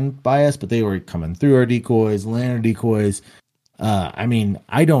right land by us, but they were coming through our decoys, land our decoys. I mean,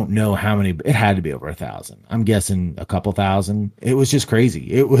 I don't know how many. It had to be over 1,000. I'm guessing a couple thousand. It was just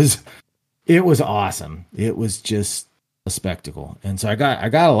crazy. It was awesome. It was just a spectacle. And so I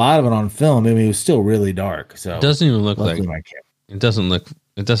got a lot of it on film. I mean, it was still really dark. So It doesn't even look like luckily it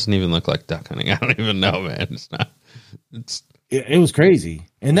doesn't even look like duck hunting. I don't even know, man. It's not. it was crazy.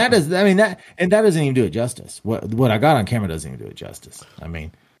 And that doesn't even do it justice. What I got on camera doesn't even do it justice. I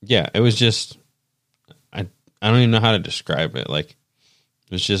mean, Yeah, it was just. I don't even know how to describe it. Like,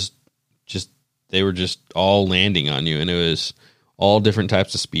 it was just they were just all landing on you, and it was all different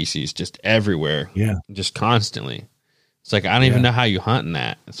types of species, just everywhere. Yeah, just constantly. It's like I don't even know how you hunt in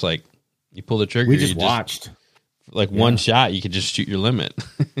that. It's like you pull the trigger. we just watched. One shot, you could just shoot your limit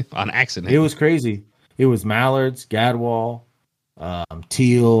on accident. It was crazy. It was mallards, gadwall,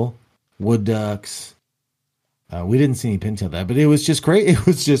 teal, wood ducks. We didn't see any pintail that, but it was just great. It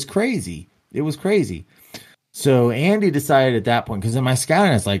was just crazy. It was crazy. So Andy decided at that point, because in my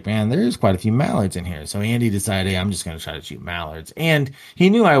scouting, it's like, man, there's quite a few mallards in here. So Andy decided, hey, I'm just going to try to shoot mallards. And he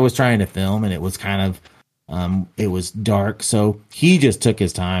knew I was trying to film, and it was kind of, it was dark. So he just took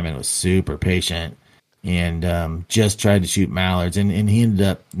his time and was super patient and just tried to shoot mallards. And he ended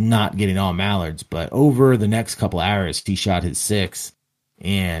up not getting all mallards. But over the next couple hours, he shot his 6.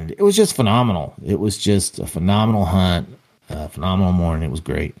 And it was just phenomenal. It was just a phenomenal hunt, a phenomenal morning. It was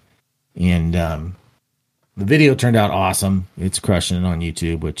great. And the video turned out awesome. It's crushing it on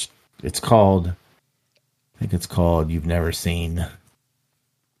YouTube, which it's called, I think it's called You've Never Seen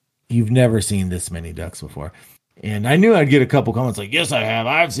This Many Ducks Before. And I knew I'd get a couple comments like, yes, I have.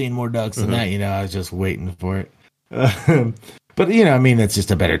 I've seen more ducks than that. You know, I was just waiting for it. But, you know, I mean, it's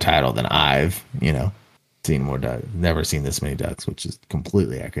just a better title than I've, you know, seen more ducks. Never seen this many ducks, which is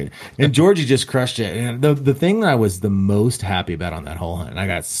completely accurate. And Georgie just crushed it. And the thing that I was the most happy about on that whole hunt, and I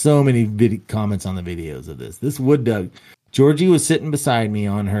got so many comments on the videos of this wood duck, Georgie was sitting beside me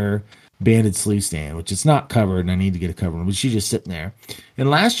on her banded sleeve stand, which is not covered, and I need to get it covered, but she's just sitting there. And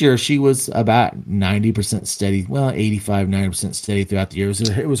last year, she was about 90% steady, well, 85, 90% steady throughout the year.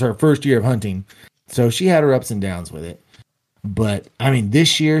 It was her first year of hunting. So she had her ups and downs with it. But, I mean,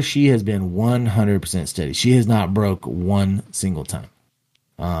 this year, she has been 100% steady. She has not broke one single time.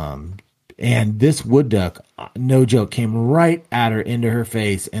 And this wood duck, no joke, came right at her into her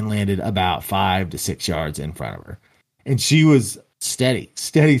face and landed about 5 to 6 yards in front of her. And she was steady.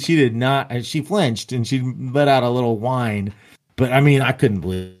 She did not, she flinched and she let out a little whine. But, I mean, I couldn't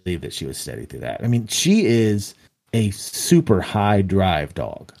believe that she was steady through that. I mean, she is a super high drive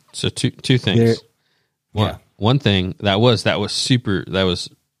dog. So two things. One thing that was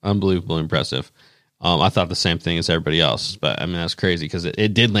unbelievably impressive. I thought the same thing as everybody else, but I mean, that's crazy because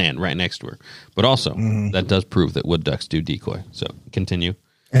it did land right next to her. But also, that does prove that wood ducks do decoy. So continue.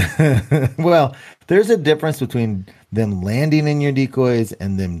 Well, there's a difference between them landing in your decoys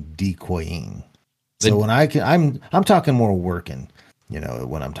and them decoying. So when I'm talking more working, you know,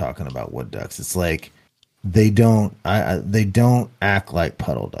 when I'm talking about wood ducks, it's like they don't act like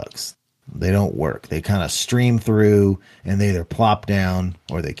puddle ducks. They don't work. They kind of stream through and they either plop down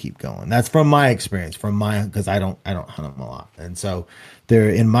or they keep going. That's from my experience, because I don't hunt them a lot. And so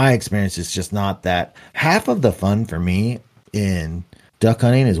in my experience, it's just not that. Half of the fun for me in duck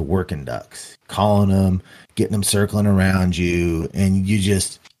hunting is working ducks, calling them, getting them circling around you. And you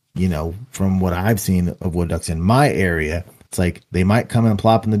just, you know, from what I've seen of wood ducks in my area, it's like they might come and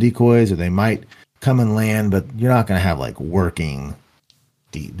plop in the decoys or they might come and land, but you're not going to have like working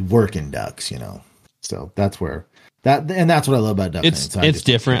ducks, you know. So that's where that's what I love about duck hunting. So it's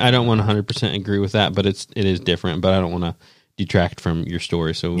different. I don't 100% agree with that, but it is different. But I don't want to detract from your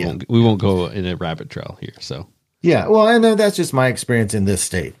story, so we won't go in a rabbit trail here. So yeah, well, and that's just my experience in this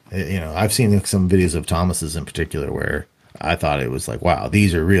state. You know, I've seen some videos of Thomas's in particular where I thought it was like, wow,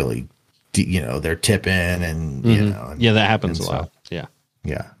 these are really, you know, they're tipping and you know, and, that happens a lot.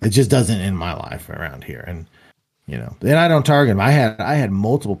 Yeah, it just doesn't in my life around here, and. You know, and I don't target them. I had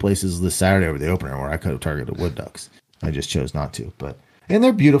multiple places this Saturday over the opener where I could have targeted wood ducks. I just chose not to. And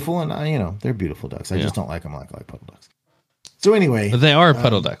they're beautiful, and you know, they're beautiful ducks. I just don't like them like puddle ducks. So anyway, but they are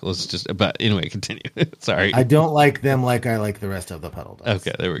puddle duck. But anyway, continue. Sorry, I don't like them like I like the rest of the puddle ducks.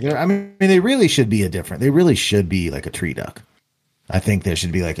 Okay, there we go. I mean, they really should be they really should be like a tree duck. I think there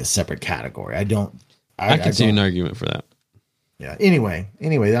should be like a separate category. I can see an argument for that. Yeah. Anyway,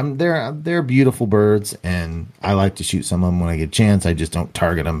 they're beautiful birds, and I like to shoot some of them when I get a chance. I just don't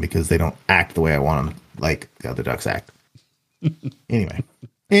target them because they don't act the way I want them, like the other ducks act.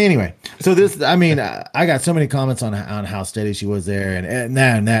 Anyway, so this, I mean, I got so many comments on how steady she was there, and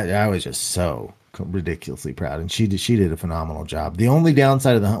that I was just so ridiculously proud, and she did a phenomenal job. The only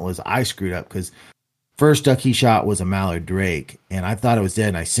downside of the hunt was I screwed up because first duck he shot was a mallard drake, and I thought it was dead,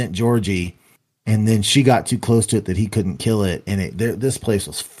 and I sent Georgie, and then she got too close to it that he couldn't kill it, and this place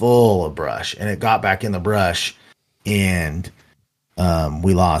was full of brush, and it got back in the brush, and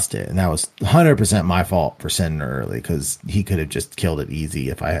we lost it, and that was 100% my fault for sending her early because he could have just killed it easy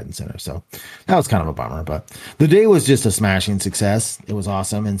if I hadn't sent her. So that was kind of a bummer, but the day was just a smashing success. It was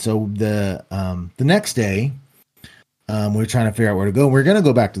awesome, and so the next day, we were trying to figure out where to go. We we're going to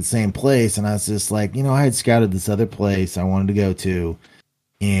go back to the same place, and I was just like, I had scouted this other place I wanted to go to,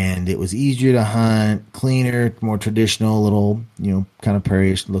 and it was easier to hunt, cleaner, more traditional, little kind of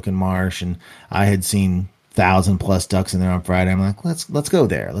prairie-ish looking marsh, and I had seen 1,000+ ducks in there on Friday. I'm like, let's go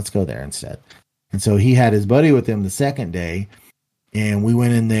there. Let's go there instead. And so he had his buddy with him the second day, and we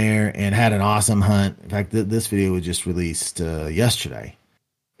went in there and had an awesome hunt. In fact, this video was just released yesterday,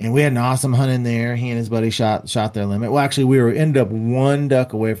 and we had an awesome hunt in there. He and his buddy shot their limit. Well, actually, we ended up one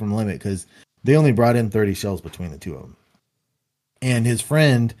duck away from limit because they only brought in 30 shells between the two of them. And his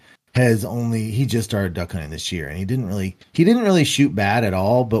friend he just started duck hunting this year, and he didn't really shoot bad at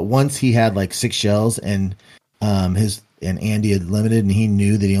all. But once he had like 6 shells, and Andy had limited, and he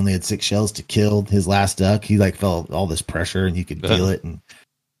knew that he only had 6 shells to kill his last duck, he like felt all this pressure, and he could feel it, and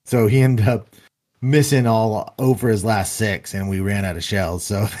so he ended up missing all over his last 6, and we ran out of shells,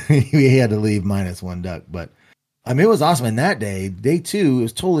 so he had to leave -1 duck. But I mean, it was awesome. And that day 2, it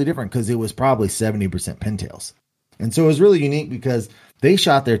was totally different because it was probably 70% pintails, and so it was really unique because they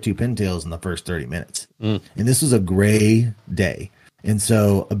shot their 2 pintails in the first 30 minutes. And this was a gray day. And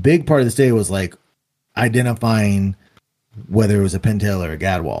so a big part of this day was like identifying whether it was a pintail or a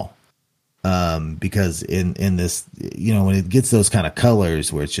gadwall. Because in this, when it gets those kind of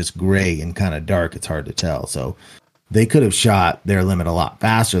colors where it's just gray and kind of dark, it's hard to tell. So they could have shot their limit a lot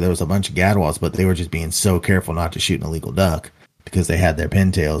faster. There was a bunch of gadwalls, but they were just being so careful not to shoot an illegal duck because they had their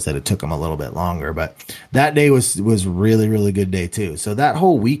pintails that it took them a little bit longer. But that day was really, really good day too. So that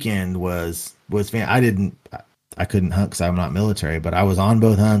whole weekend was fan. I couldn't hunt because I'm not military, but I was on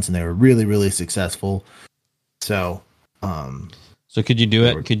both hunts and they were really, really successful. So, so could you do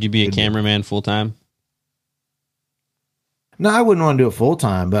it? Could you be a cameraman full time? No, I wouldn't want to do it full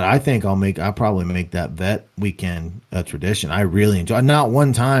time, but I think I'll probably make that vet weekend a tradition. I really enjoy. Not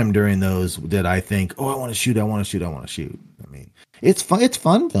one time during those did I think, I want to shoot. I want to shoot. I mean, it's fun. It's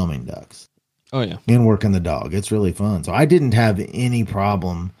fun filming ducks. Oh yeah, and working the dog. It's really fun. So I didn't have any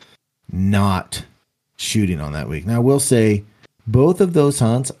problem not shooting on that week. Now I will say, both of those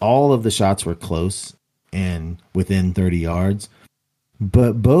hunts, all of the shots were close and within 30 yards.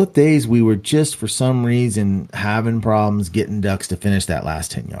 But both days we were just for some reason having problems getting ducks to finish that last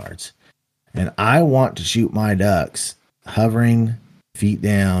 10 yards. And I want to shoot my ducks hovering feet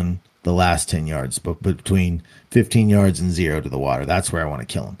down the last 10 yards, but between 15 yards and 0 to the water. That's where I want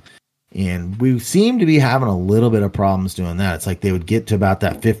to kill them. And we seem to be having a little bit of problems doing that. It's like they would get to about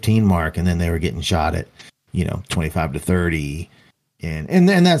that 15 mark and then they were getting shot at, 25 to 30. And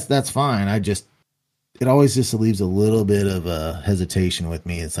that's fine. It always just leaves a little bit of a hesitation with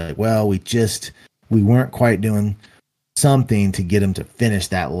me. It's like, well, we weren't quite doing something to get them to finish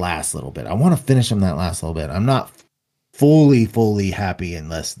that last little bit. I want to finish them that last little bit. I'm not fully happy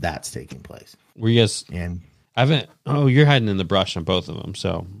unless that's taking place. Were you guys? And you're hiding in the brush on both of them.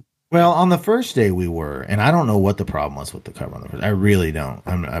 So, well, on the first day we were, and I don't know what the problem was with the cover on the first. I really don't.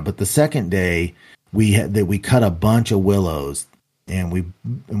 But the second day we cut a bunch of willows. And we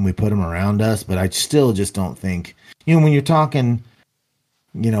put them around us, but I still just don't think, when you're talking,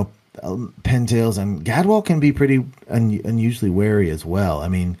 pintails, and gadwall can be pretty unusually wary as well. I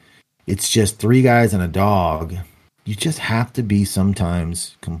mean, it's just 3 guys and a dog. You just have to be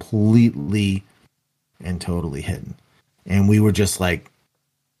sometimes completely and totally hidden. And we were just like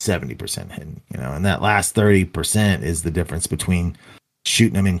 70% hidden, and that last 30% is the difference between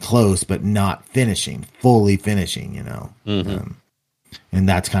shooting them in close, but not fully finishing, Mm-hmm. And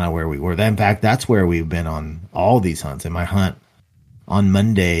that's kind of where we were. In fact, that's where we've been on all these hunts. In my hunt on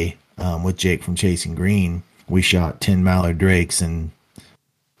Monday with Jake from Chasing Green, we shot 10 mallard drakes and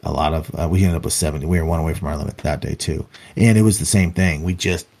a lot of, we ended up with 70. We were 1 away from our limit that day too. And it was the same thing. We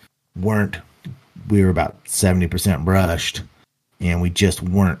were about 70% brushed and we just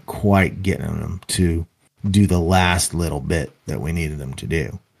weren't quite getting them to do the last little bit that we needed them to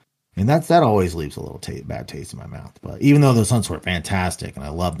do. And that always leaves a little bad taste in my mouth. But even though those hunts were fantastic and I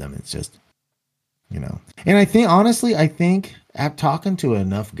love them, it's just, And I think, honestly, after talking to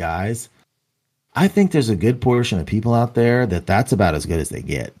enough guys, I think there's a good portion of people out there that's about as good as they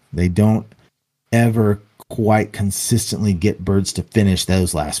get. They don't ever quite consistently get birds to finish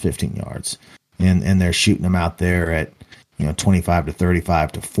those last 15 yards. and they're shooting them out there at 25 to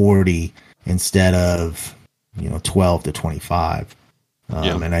 35 to 40 instead of 12 to 25.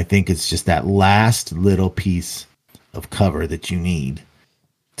 And I think it's just that last little piece of cover that you need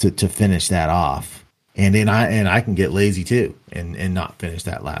to finish that off. And then I can get lazy too and not finish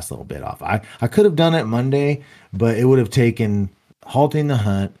that last little bit off. I could have done it Monday, but it would have taken halting the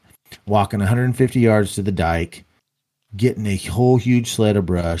hunt, walking 150 yards to the dike, getting a whole huge sled of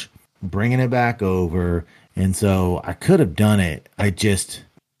brush, bringing it back over. And so I could have done it.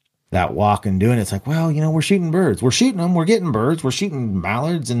 That walk and doing it's like, well, we're shooting birds. We're shooting them. We're getting birds. We're shooting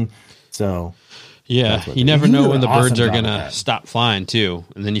mallards. And so. Yeah, you never know when the birds are going to stop flying, too.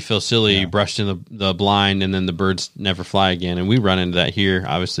 And then you feel silly, you brushed in the blind, and then the birds never fly again. And we run into that here,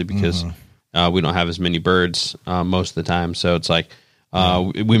 obviously, because we don't have as many birds most of the time. So it's like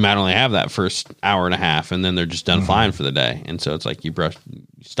we might only have that first hour and a half, and then they're just done flying for the day. And so it's like you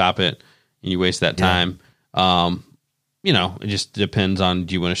stop it, and you waste that time. It just depends on,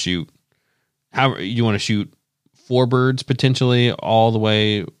 do you want to shoot how you want to shoot 4 birds potentially all the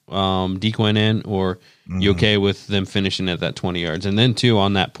way decoying in, or you okay with them finishing at that 20 yards? And then too,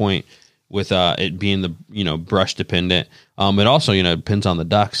 on that point with it being the brush dependent, it also depends on the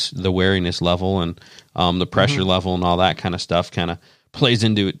ducks, the wariness level and the pressure level and all that kind of stuff kind of plays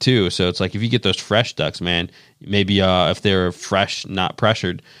into it too. So it's like if you get those fresh ducks, man, maybe if they're fresh, not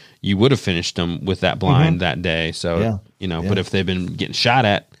pressured, you would have finished them with that blind that day. So but if they've been getting shot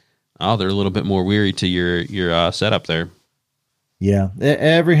at, they're a little bit more weary to your setup there. Yeah,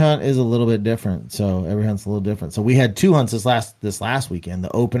 every hunt is a little bit different. So every hunt's a little different. So we had 2 hunts this last weekend.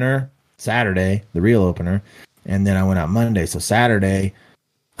 The opener Saturday, the real opener, and then I went out Monday. So Saturday,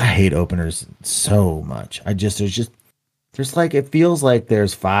 I hate openers so much. There's like, it feels like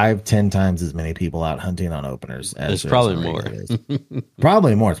there's 5-10 times as many people out hunting on openers as there's probably more.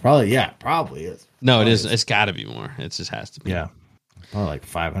 Probably more. It's probably is. No, it is. It's got to be more. It just has to be. Yeah. Probably like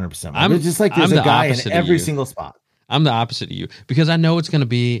 500%. It's just like there's a guy in every single spot. I'm the opposite of you because I know it's going to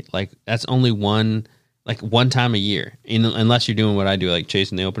be like that's only one time a year, unless you're doing what I do, like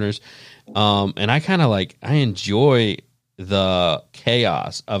chasing the openers. And I kind of I enjoy the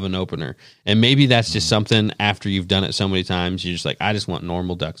chaos of an opener, and maybe that's just something after you've done it so many times, you're just like, I just want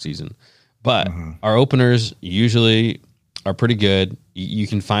normal duck season. But our openers usually are pretty good. You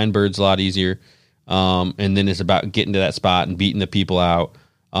can find birds a lot easier. And then it's about getting to that spot and beating the people out.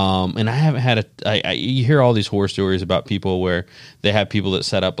 And I haven't had you hear all these horror stories about people where they have people that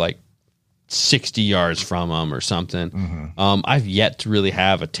set up like 60 yards from them or something. I've yet to really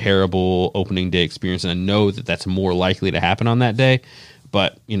have a terrible opening day experience, and I know that that's more likely to happen on that day.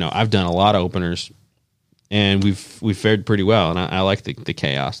 But I've done a lot of openers, and we've fared pretty well, and I like the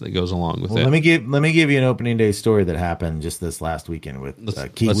chaos that goes along with it. Let me give you an opening day story that happened just this last weekend with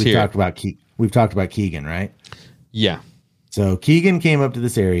Keegan. We've talked about Keegan, right? Yeah. So Keegan came up to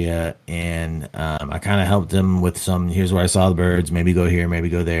this area, and I kind of helped him with here's where I saw the birds, maybe go here, maybe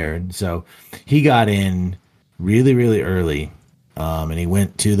go there. And so he got in really, really early, and he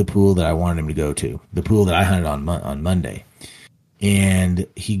went to the pool that I wanted him to go to, the pool that I hunted on Monday. And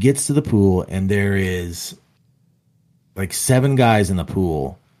he gets to the pool, and there is like 7 guys in the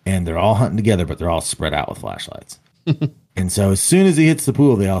pool, and they're all hunting together, but they're all spread out with flashlights. And so as soon as he hits the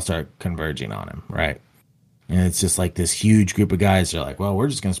pool, they all start converging on him, right? And it's just like this huge group of guys are like, well, we're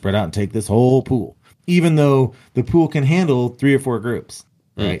just going to spread out and take this whole pool, even though the pool can handle 3 or 4 groups,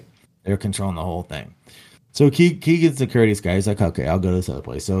 right? They're controlling the whole thing. So Keegan's the courteous guy. He's like, okay, I'll go to this other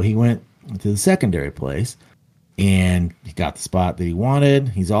place. So he went to the secondary place, and he got the spot that he wanted.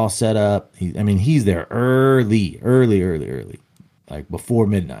 He's all set up. He's there early, like before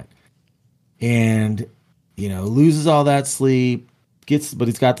midnight. And loses all that sleep, but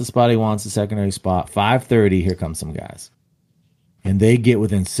he's got the spot he wants, the secondary spot. 5:30, here comes some guys. And they get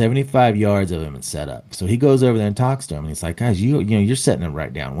within 75 yards of him and set up. So he goes over there and talks to him, and he's like, guys, you're setting them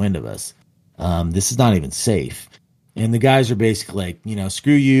right downwind of us. This is not even safe. And the guys are basically like,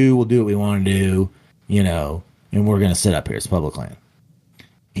 screw you, we'll do what we want to do, and we're going to sit up here. It's public land.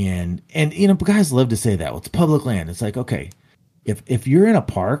 And guys love to say that. Well, it's public land. It's like, okay, if you're in a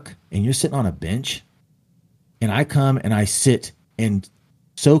park and you're sitting on a bench, and I come and I sit and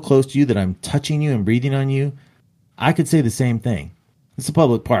so close to you that I'm touching you and breathing on you, I could say the same thing. It's a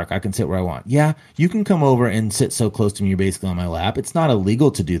public park. I can sit where I want. Yeah, you can come over and sit so close to me, you're basically on my lap. It's not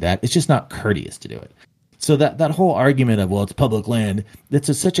illegal to do that. It's just not courteous to do it. So that whole argument of, well, it's public land,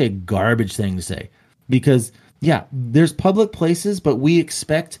 that's such a garbage thing to say. Because, yeah, there's public places, but we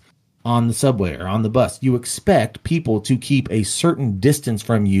expect on the subway or on the bus, you expect people to keep a certain distance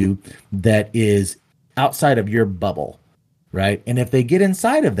from you that is outside of your bubble, right? And if they get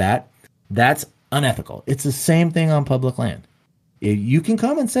inside of that, That's unethical. It's the same thing on public land. You can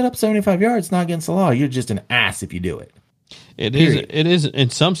come and set up 75 yards, not against the law. You're just an ass if you do it. It is. It is in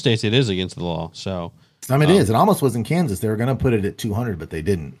some states. It is against the law. So some it is. It almost was in Kansas. They were going to put it at 200, but they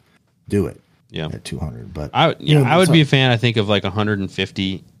didn't do it. Yeah, at 200. But I would be a fan. I think of like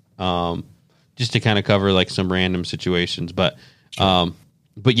 150, just to kind of cover like some random situations. But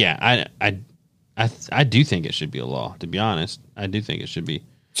yeah, I do think it should be a law. To be honest, I do think it should be.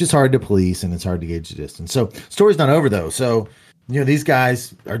 It's just hard to police, and it's hard to gauge the distance. So story's not over though. So these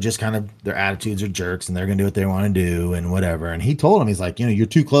guys are just kind of, their attitudes are jerks, and they're going to do what they want to do and whatever. And he told him, he's like, you're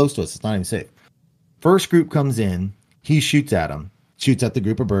too close to us. It's not even safe. First group comes in, he shoots at them, shoots at the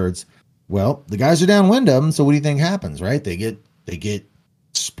group of birds. Well, the guys are downwind of them, so what do you think happens, right? They get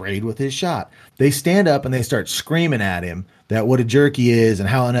sprayed with his shot. They stand up and they start screaming at him that what a jerk he is and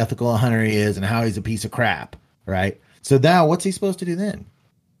how unethical a hunter he is and how he's a piece of crap, right? So now what's he supposed to do then?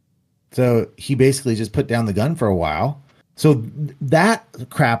 So he basically just put down the gun for a while. So that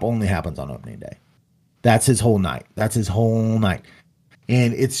crap only happens on opening day. That's his whole night.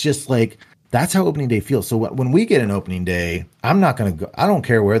 And it's just like, that's how opening day feels. So when we get an opening day, I'm not going to go. I don't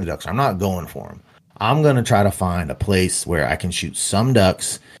care where the ducks are. I'm not going for them. I'm going to try to find a place where I can shoot some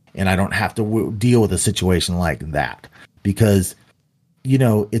ducks and I don't have to deal with a situation like that, because,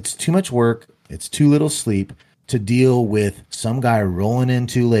 it's too much work. It's too little sleep to deal with some guy rolling in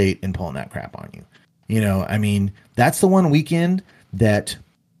too late and pulling that crap on you. That's the one weekend that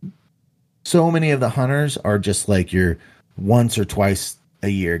so many of the hunters are just like your once or twice a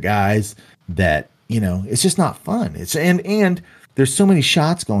year guys that, it's just not fun. And there's so many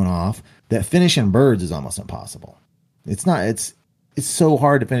shots going off that finishing birds is almost impossible. It's so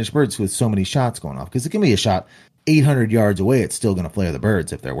hard to finish birds with so many shots going off, because it can be a shot 800 yards away. It's still going to flare the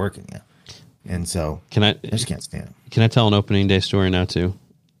birds if they're working you. And so I just can't stand it. Can I tell an opening day story now too?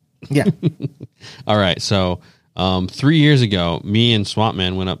 Yeah. All right. So 3 years ago, me and Swamp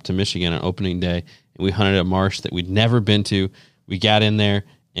Man went up to Michigan on opening day, and we hunted a marsh that we'd never been to. We got in there,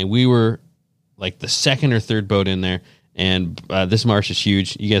 and we were like the second or third boat in there. And this marsh is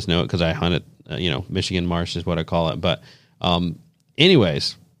huge. You guys know it because I hunt it. Michigan marsh is what I call it. But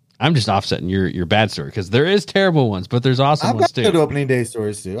anyways, I'm just offsetting your bad story, because there is terrible ones, but there's awesome ones too. I've got good opening day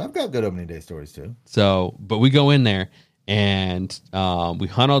stories too. So, but we go in there and we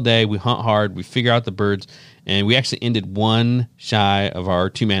hunt all day. We hunt hard. We figure out the birds, and we actually ended one shy of our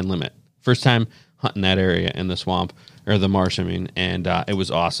 2-man limit. First time hunting that area in the swamp, or the marsh, and it was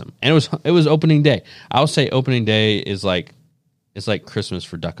awesome. And it was opening day. I'll say opening day is like, it's like Christmas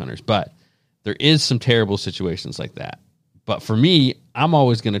for duck hunters, but there is some terrible situations like that. But for me, I'm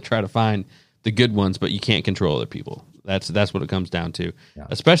always going to try to find the good ones, but you can't control other people. That's what it comes down to,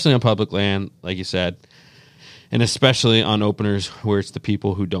 especially on public land, like you said, and especially on openers where it's the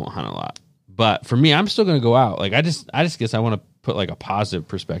people who don't hunt a lot. But for me, I'm still going to go out. Like I just guess I want to put like a positive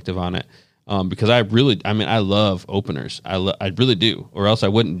perspective on it. Because I love openers. I really do, or else I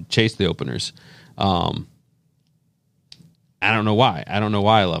wouldn't chase the openers. I don't know why. I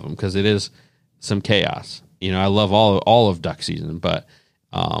love them, because it is some chaos. I love all of duck season, but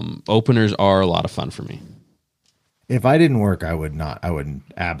openers are a lot of fun for me. If I didn't work, I would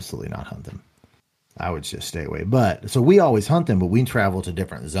absolutely not hunt them. I would just stay away. But so we always hunt them, but we travel to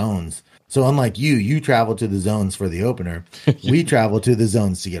different zones. So unlike you travel to the zones for the opener. We travel to the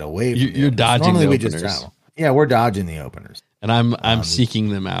zones to get away from You're dodging the openers. Just travel. Yeah, we're dodging the openers. And I'm seeking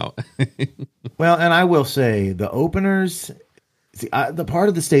them out. Well, and I will say the openers, the part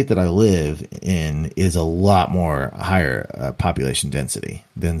of the state that I live in is a lot more higher population density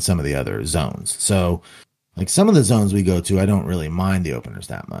than some of the other zones. So like some of the zones we go to, I don't really mind the openers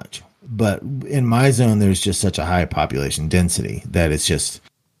that much. But in my zone, there's just such a high population density that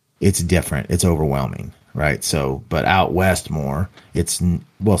it's different. It's overwhelming, right? So, but out west more,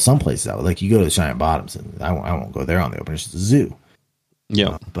 some places out, like you go to the Cheyenne Bottoms, and I won't go there on the openers. It's a zoo.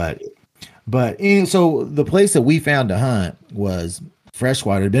 Yeah. But so the place that we found to hunt was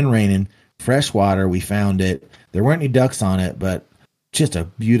freshwater. It had been raining, freshwater. We found it. There weren't any ducks on it, but just a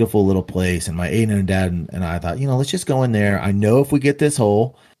beautiful little place. And my Aiden and dad and I thought, let's just go in there. I know if we get this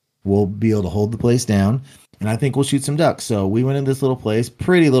hole, we'll be able to hold the place down, and I think we'll shoot some ducks. So we went in this little place,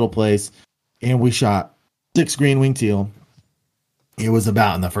 pretty little place, and we shot 6 green-winged teal. It was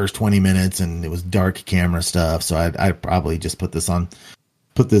about in the first 20 minutes, and it was dark camera stuff. So I'd probably just put this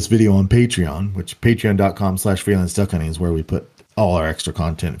video on Patreon, which patreon.com/freelance duck hunting is where we put all our extra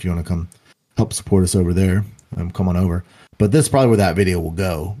content. If you want to come help support us over there, come on over. But this is probably where that video will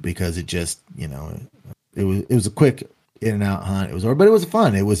go, because it just, it was a quick in and out hunt. But it was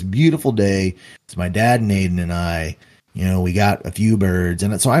fun. It was a beautiful day. It's my dad and Aiden and I, we got a few birds.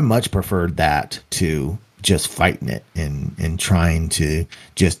 And so I much preferred that to just fighting it and trying to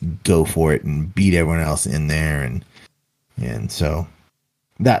just go for it and beat everyone else in there. And so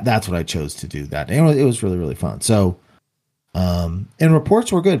that's what I chose to do that. And it was really, really fun. So, and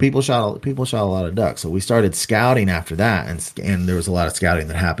reports were good. People shot a lot of ducks. So we started scouting after that. And there was a lot of scouting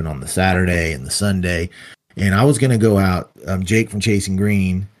that happened on the Saturday and the Sunday. And I was going to go out. Jake from Chasing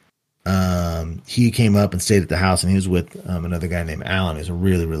Green, he came up and stayed at the house, and he was with another guy named Alan, who's a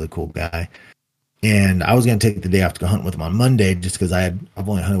really, really cool guy. And I was going to take the day off to go hunt with him on Monday, just because I've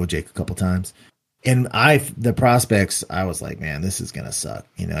only hunted with Jake a couple times. And the prospects, I was like, man, this is going to suck.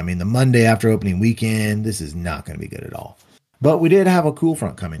 The Monday after opening weekend, this is not going to be good at all. But we did have a cool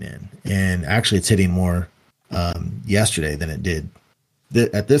front coming in, and actually it's hitting more yesterday than it did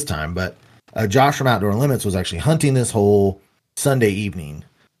at this time. But Josh from Outdoor Limits was actually hunting this whole Sunday evening,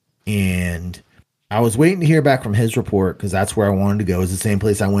 and I was waiting to hear back from his report because that's where I wanted to go. It was the same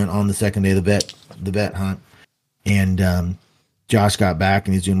place I went on the second day of the vet hunt. And Josh got back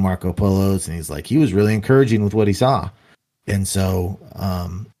and he's doing Marco Polos, and he's like, he was really encouraging with what he saw. And so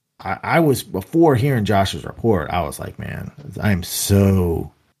I was, before hearing Josh's report, I was like, man, I'm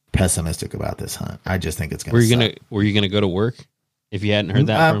so pessimistic about this hunt. I just think it's going to suck. Were you gonna go to work if you hadn't heard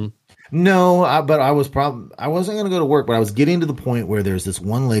that from? No, but I wasn't going to go to work, but I was getting to the point where there's this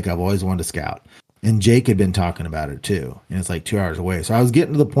one lake I've always wanted to scout. And Jake had been talking about it too. And it's like 2 hours away. So I was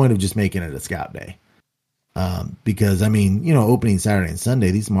getting to the point of just making it a scout day. Because opening Saturday and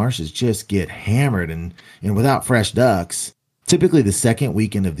Sunday, these marshes just get hammered, and without fresh ducks, typically the second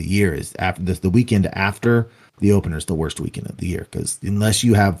weekend of the year is after the weekend after the opener is the worst weekend of the year. Cause unless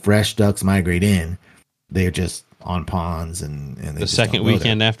you have fresh ducks migrate in, they're just on ponds and the second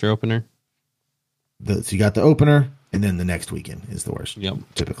weekend after opener. So you got the opener, and then the next weekend is the worst. Yep.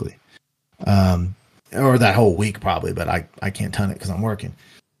 Typically. Or that whole week probably, but I can't hunt it because I'm working.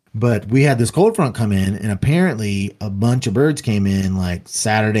 But we had this cold front come in, and apparently a bunch of birds came in like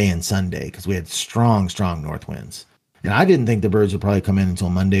Saturday and Sunday because we had strong north winds. And I didn't think the birds would probably come in until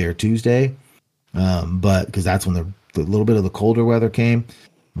Monday or Tuesday, but because that's when the little bit of the colder weather came.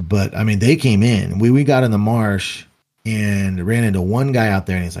 But I mean, they came in. We got in the marsh and ran into one guy out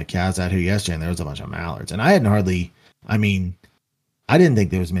there, and he's like, yeah, I was out here yesterday, and there was a bunch of mallards. And I didn't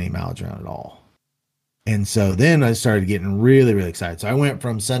think there was many mallards around at all. And so then I started getting really, really excited. So I went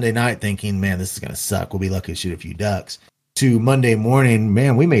from Sunday night thinking, man, this is going to suck. We'll be lucky to shoot a few ducks, to Monday morning,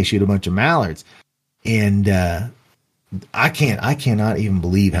 man, we may shoot a bunch of mallards. And I cannot even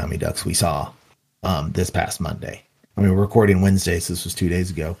believe how many ducks we saw this past Monday. I mean, we're recording Wednesday, so this was 2 days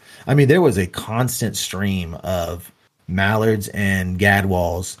ago. I mean, there was a constant stream of mallards and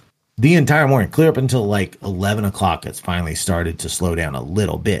gadwalls the entire morning, clear up until like 11 o'clock. It's finally started to slow down a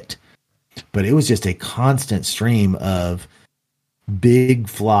little bit. But it was just a constant stream of big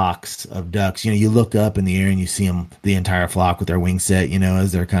flocks of ducks. You look up in the air and you see them, the entire flock with their wings set,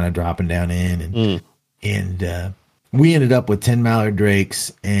 as they're kind of dropping down in. And we ended up with 10 mallard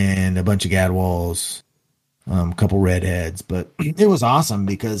drakes and a bunch of gadwalls, a couple redheads. But it was awesome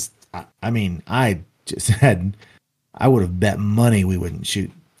because, I would have bet money we wouldn't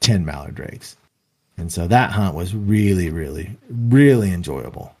shoot 10 mallard drakes. And so that hunt was really, really, really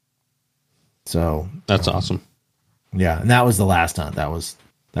enjoyable. So that's awesome. Yeah. And that was the last hunt. That was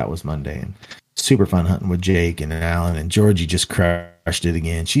Monday, and super fun hunting with Jake and Alan, and Georgie just crushed it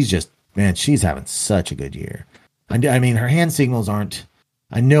again. She's having such a good year. I mean, her hand signals aren't,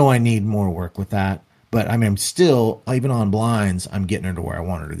 I know I need more work with that, but I mean, I'm still, even on blinds, I'm getting her to where I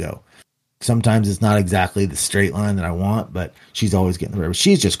want her to go. Sometimes it's not exactly the straight line that I want, but she's always getting there.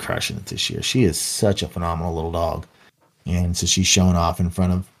 She's just crushing it this year. She is such a phenomenal little dog. And so she's showing off in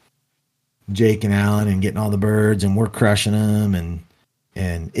front of Jake and Alan and getting all the birds, and we're crushing them.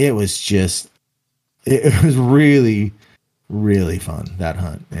 And it was it was really, really fun, that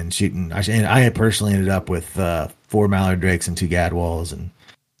hunt, and shooting. And I personally ended up with 4 mallard drakes and 2 gadwalls, and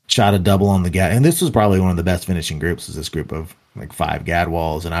shot a double on the gad. And this was probably one of the best finishing groups, was this group of like 5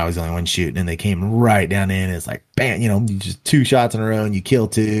 gadwalls, and I was the only one shooting, and they came right down in. It's like, bam, you just 2 shots in a row and you kill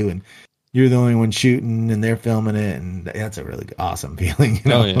 2, and you're the only one shooting, and they're filming it, and that's a really awesome feeling.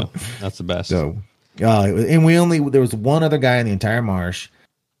 Oh yeah, that's the best. So, and there was one other guy in the entire marsh,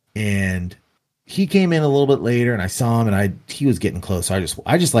 and he came in a little bit later, and I saw him, and he was getting close. So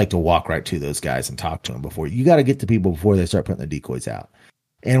I just like to walk right to those guys and talk to them before. You got to get to people before they start putting the decoys out.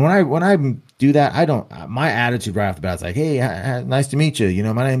 And when I do that, my attitude right off the bat is like, hey, nice to meet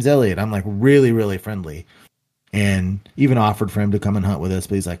you. My name's Elliot. I'm like really, really friendly. And even offered for him to come and hunt with us,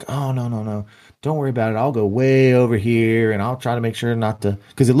 but he's like, oh, no, don't worry about it. I'll go way over here, and I'll try to make sure not to,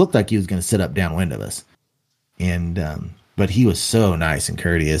 because it looked like he was going to sit up downwind of us. But he was so nice and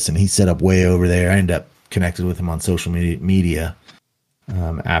courteous, and he set up way over there. I ended up connected with him on social media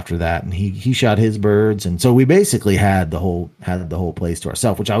after that, and he shot his birds, and so we basically had the whole place to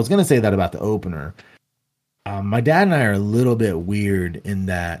ourselves. Which I was going to say that about the opener. My dad and I are a little bit weird in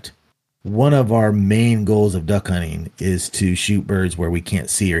that one of our main goals of duck hunting is to shoot birds where we can't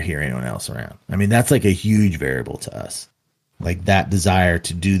see or hear anyone else around. I mean, that's like a huge variable to us, like that desire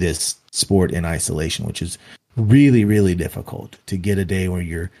to do this sport in isolation, which is really, really difficult to get a day where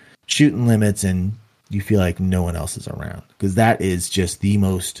you're shooting limits and you feel like no one else is around, because that is just the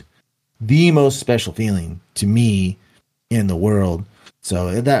most special feeling to me in the world.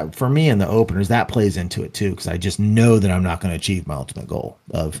 So that for me in the openers, that plays into it too, because I just know that I'm not going to achieve my ultimate goal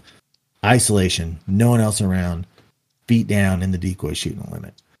of isolation, no one else around, feet down in the decoy shooting a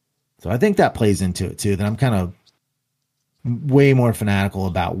limit. So I think that plays into it too, that I'm kind of way more fanatical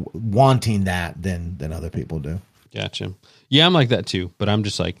about wanting that than other people do. Gotcha. Yeah, I'm like that too, but I'm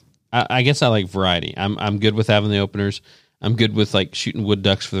just like, I guess I like variety. I'm good with having the openers. I'm good with like shooting wood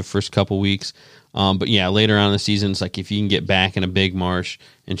ducks for the first couple weeks. But yeah, later on in the season, it's like if you can get back in a big marsh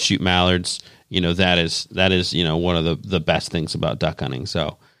and shoot mallards, that is one of the best things about duck hunting.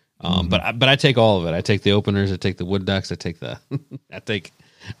 So, but I take all of it. I take the openers. I take the wood ducks. I take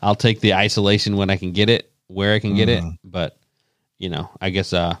I'll take the isolation when I can get it, where I can get it. But I guess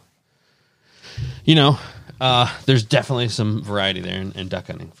there's definitely some variety there in duck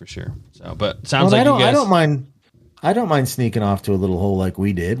hunting for sure. So, but it sounds like I don't mind sneaking off to a little hole like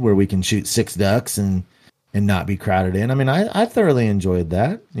we did, where we can shoot 6 ducks and not be crowded in. I mean, I thoroughly enjoyed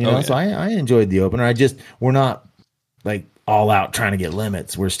that. So I enjoyed the opener. We're not like all out trying to get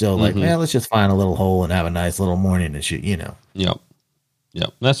limits. We're still like, let's just find a little hole and have a nice little morning to shoot. Yep.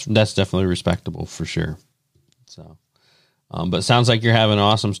 That's definitely respectable for sure. So, but it sounds like you're having an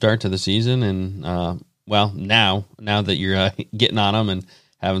awesome start to the season, and now that you're getting on them and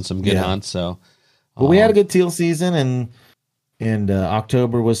having some good hunts. So, well, we had a good teal season, and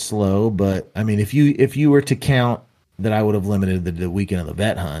October was slow. But I mean, if you were to count that, I would have limited the weekend of the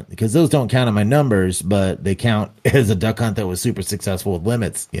vet hunt, because those don't count in my numbers, but they count as a duck hunt that was super successful with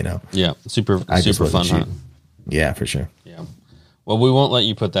limits. Yeah, super fun hunt. Yeah, for sure. Yeah. Well, we won't let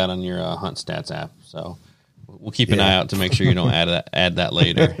you put that on your hunt stats app, so we'll keep an eye out to make sure you don't add that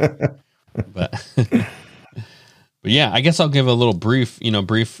later. But yeah, I guess I'll give a little brief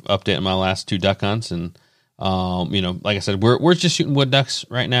update on my last 2 duck hunts, and like I said, we're just shooting wood ducks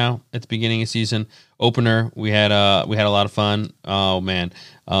right now at the beginning of season. Opener, we had a lot of fun. Oh man,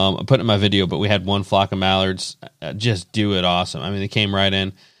 I put it in my video, but we had 1 flock of mallards just do it awesome. I mean, they came right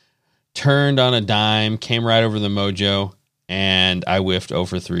in, turned on a dime, came right over the mojo, and I whiffed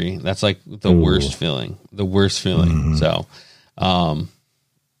over 3. That's like the worst feeling. Mm-hmm. So,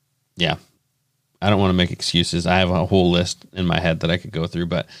 yeah, I don't want to make excuses. I have a whole list in my head that I could go through,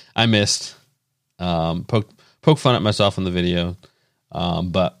 but I missed. Poke fun at myself in the video,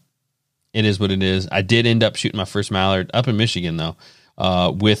 but it is what it is. I did end up shooting my first mallard up in Michigan though,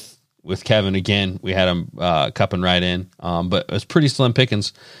 with Kevin again. We had him cupping right in, but it was pretty slim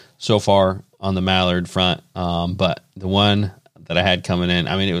pickings so far on the mallard front. But the one that I had coming in,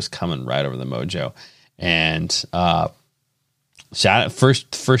 I mean, it was coming right over the mojo, and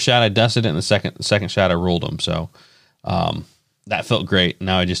first shot I dusted it, and the second shot I rolled him. So that felt great.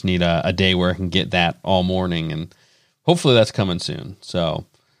 Now I just need a day where I can get that all morning, and hopefully that's coming soon. So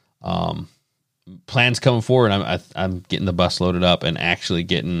plans coming forward. I'm getting the bus loaded up and actually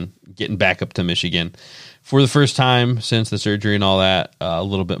getting back up to Michigan for the first time since the surgery and all that. A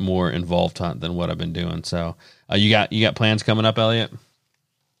little bit more involved hunt than what I've been doing. So you got plans coming up, Elliot?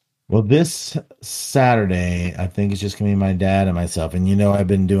 Well, this Saturday, I think it's just going to be my dad and myself. And, I've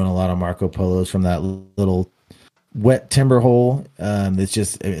been doing a lot of Marco Polos from that little wet timber hole.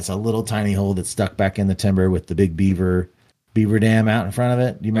 It's a little tiny hole that's stuck back in the timber with the big beaver dam out in front of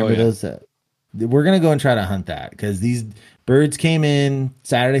it. Do you remember those? We're going to go and try to hunt that, because these birds came in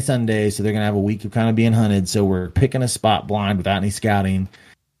Saturday, Sunday. So they're going to have a week of kind of being hunted. So we're picking a spot blind without any scouting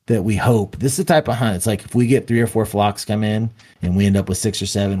that we hope. This is the type of hunt. It's like if we get 3 or 4 flocks come in and we end up with 6 or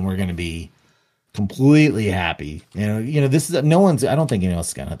 7, we're going to be completely happy. This is I don't think anyone else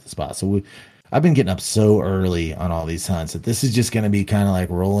is going to hunt the spot. So I've been getting up so early on all these hunts that this is just going to be kind of like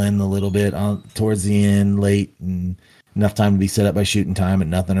rolling a little bit on towards the end, late, and enough time to be set up by shooting time and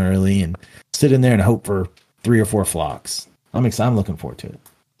nothing early, and sit in there and hope for 3 or 4 flocks. I'm excited. I'm looking forward to it.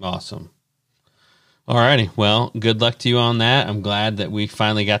 Awesome. All righty. Well, good luck to you on that. I'm glad that we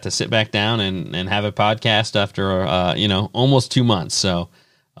finally got to sit back down and have a podcast after, almost 2 months. So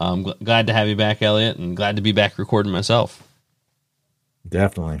I'm glad to have you back, Elliot, and glad to be back recording myself.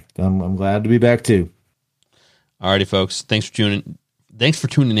 Definitely. I'm glad to be back too. Alrighty, folks. Thanks for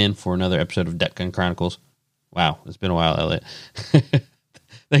tuning in for another episode of Duck Gun Chronicles. Wow, it's been a while, Elliot.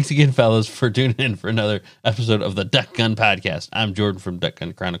 Thanks again, fellas, for tuning in for another episode of the Duck Gun Podcast. I'm Jordan from Duck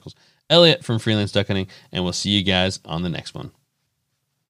Gun Chronicles, Elliot from Freelance Duck Hunting, and we'll see you guys on the next one.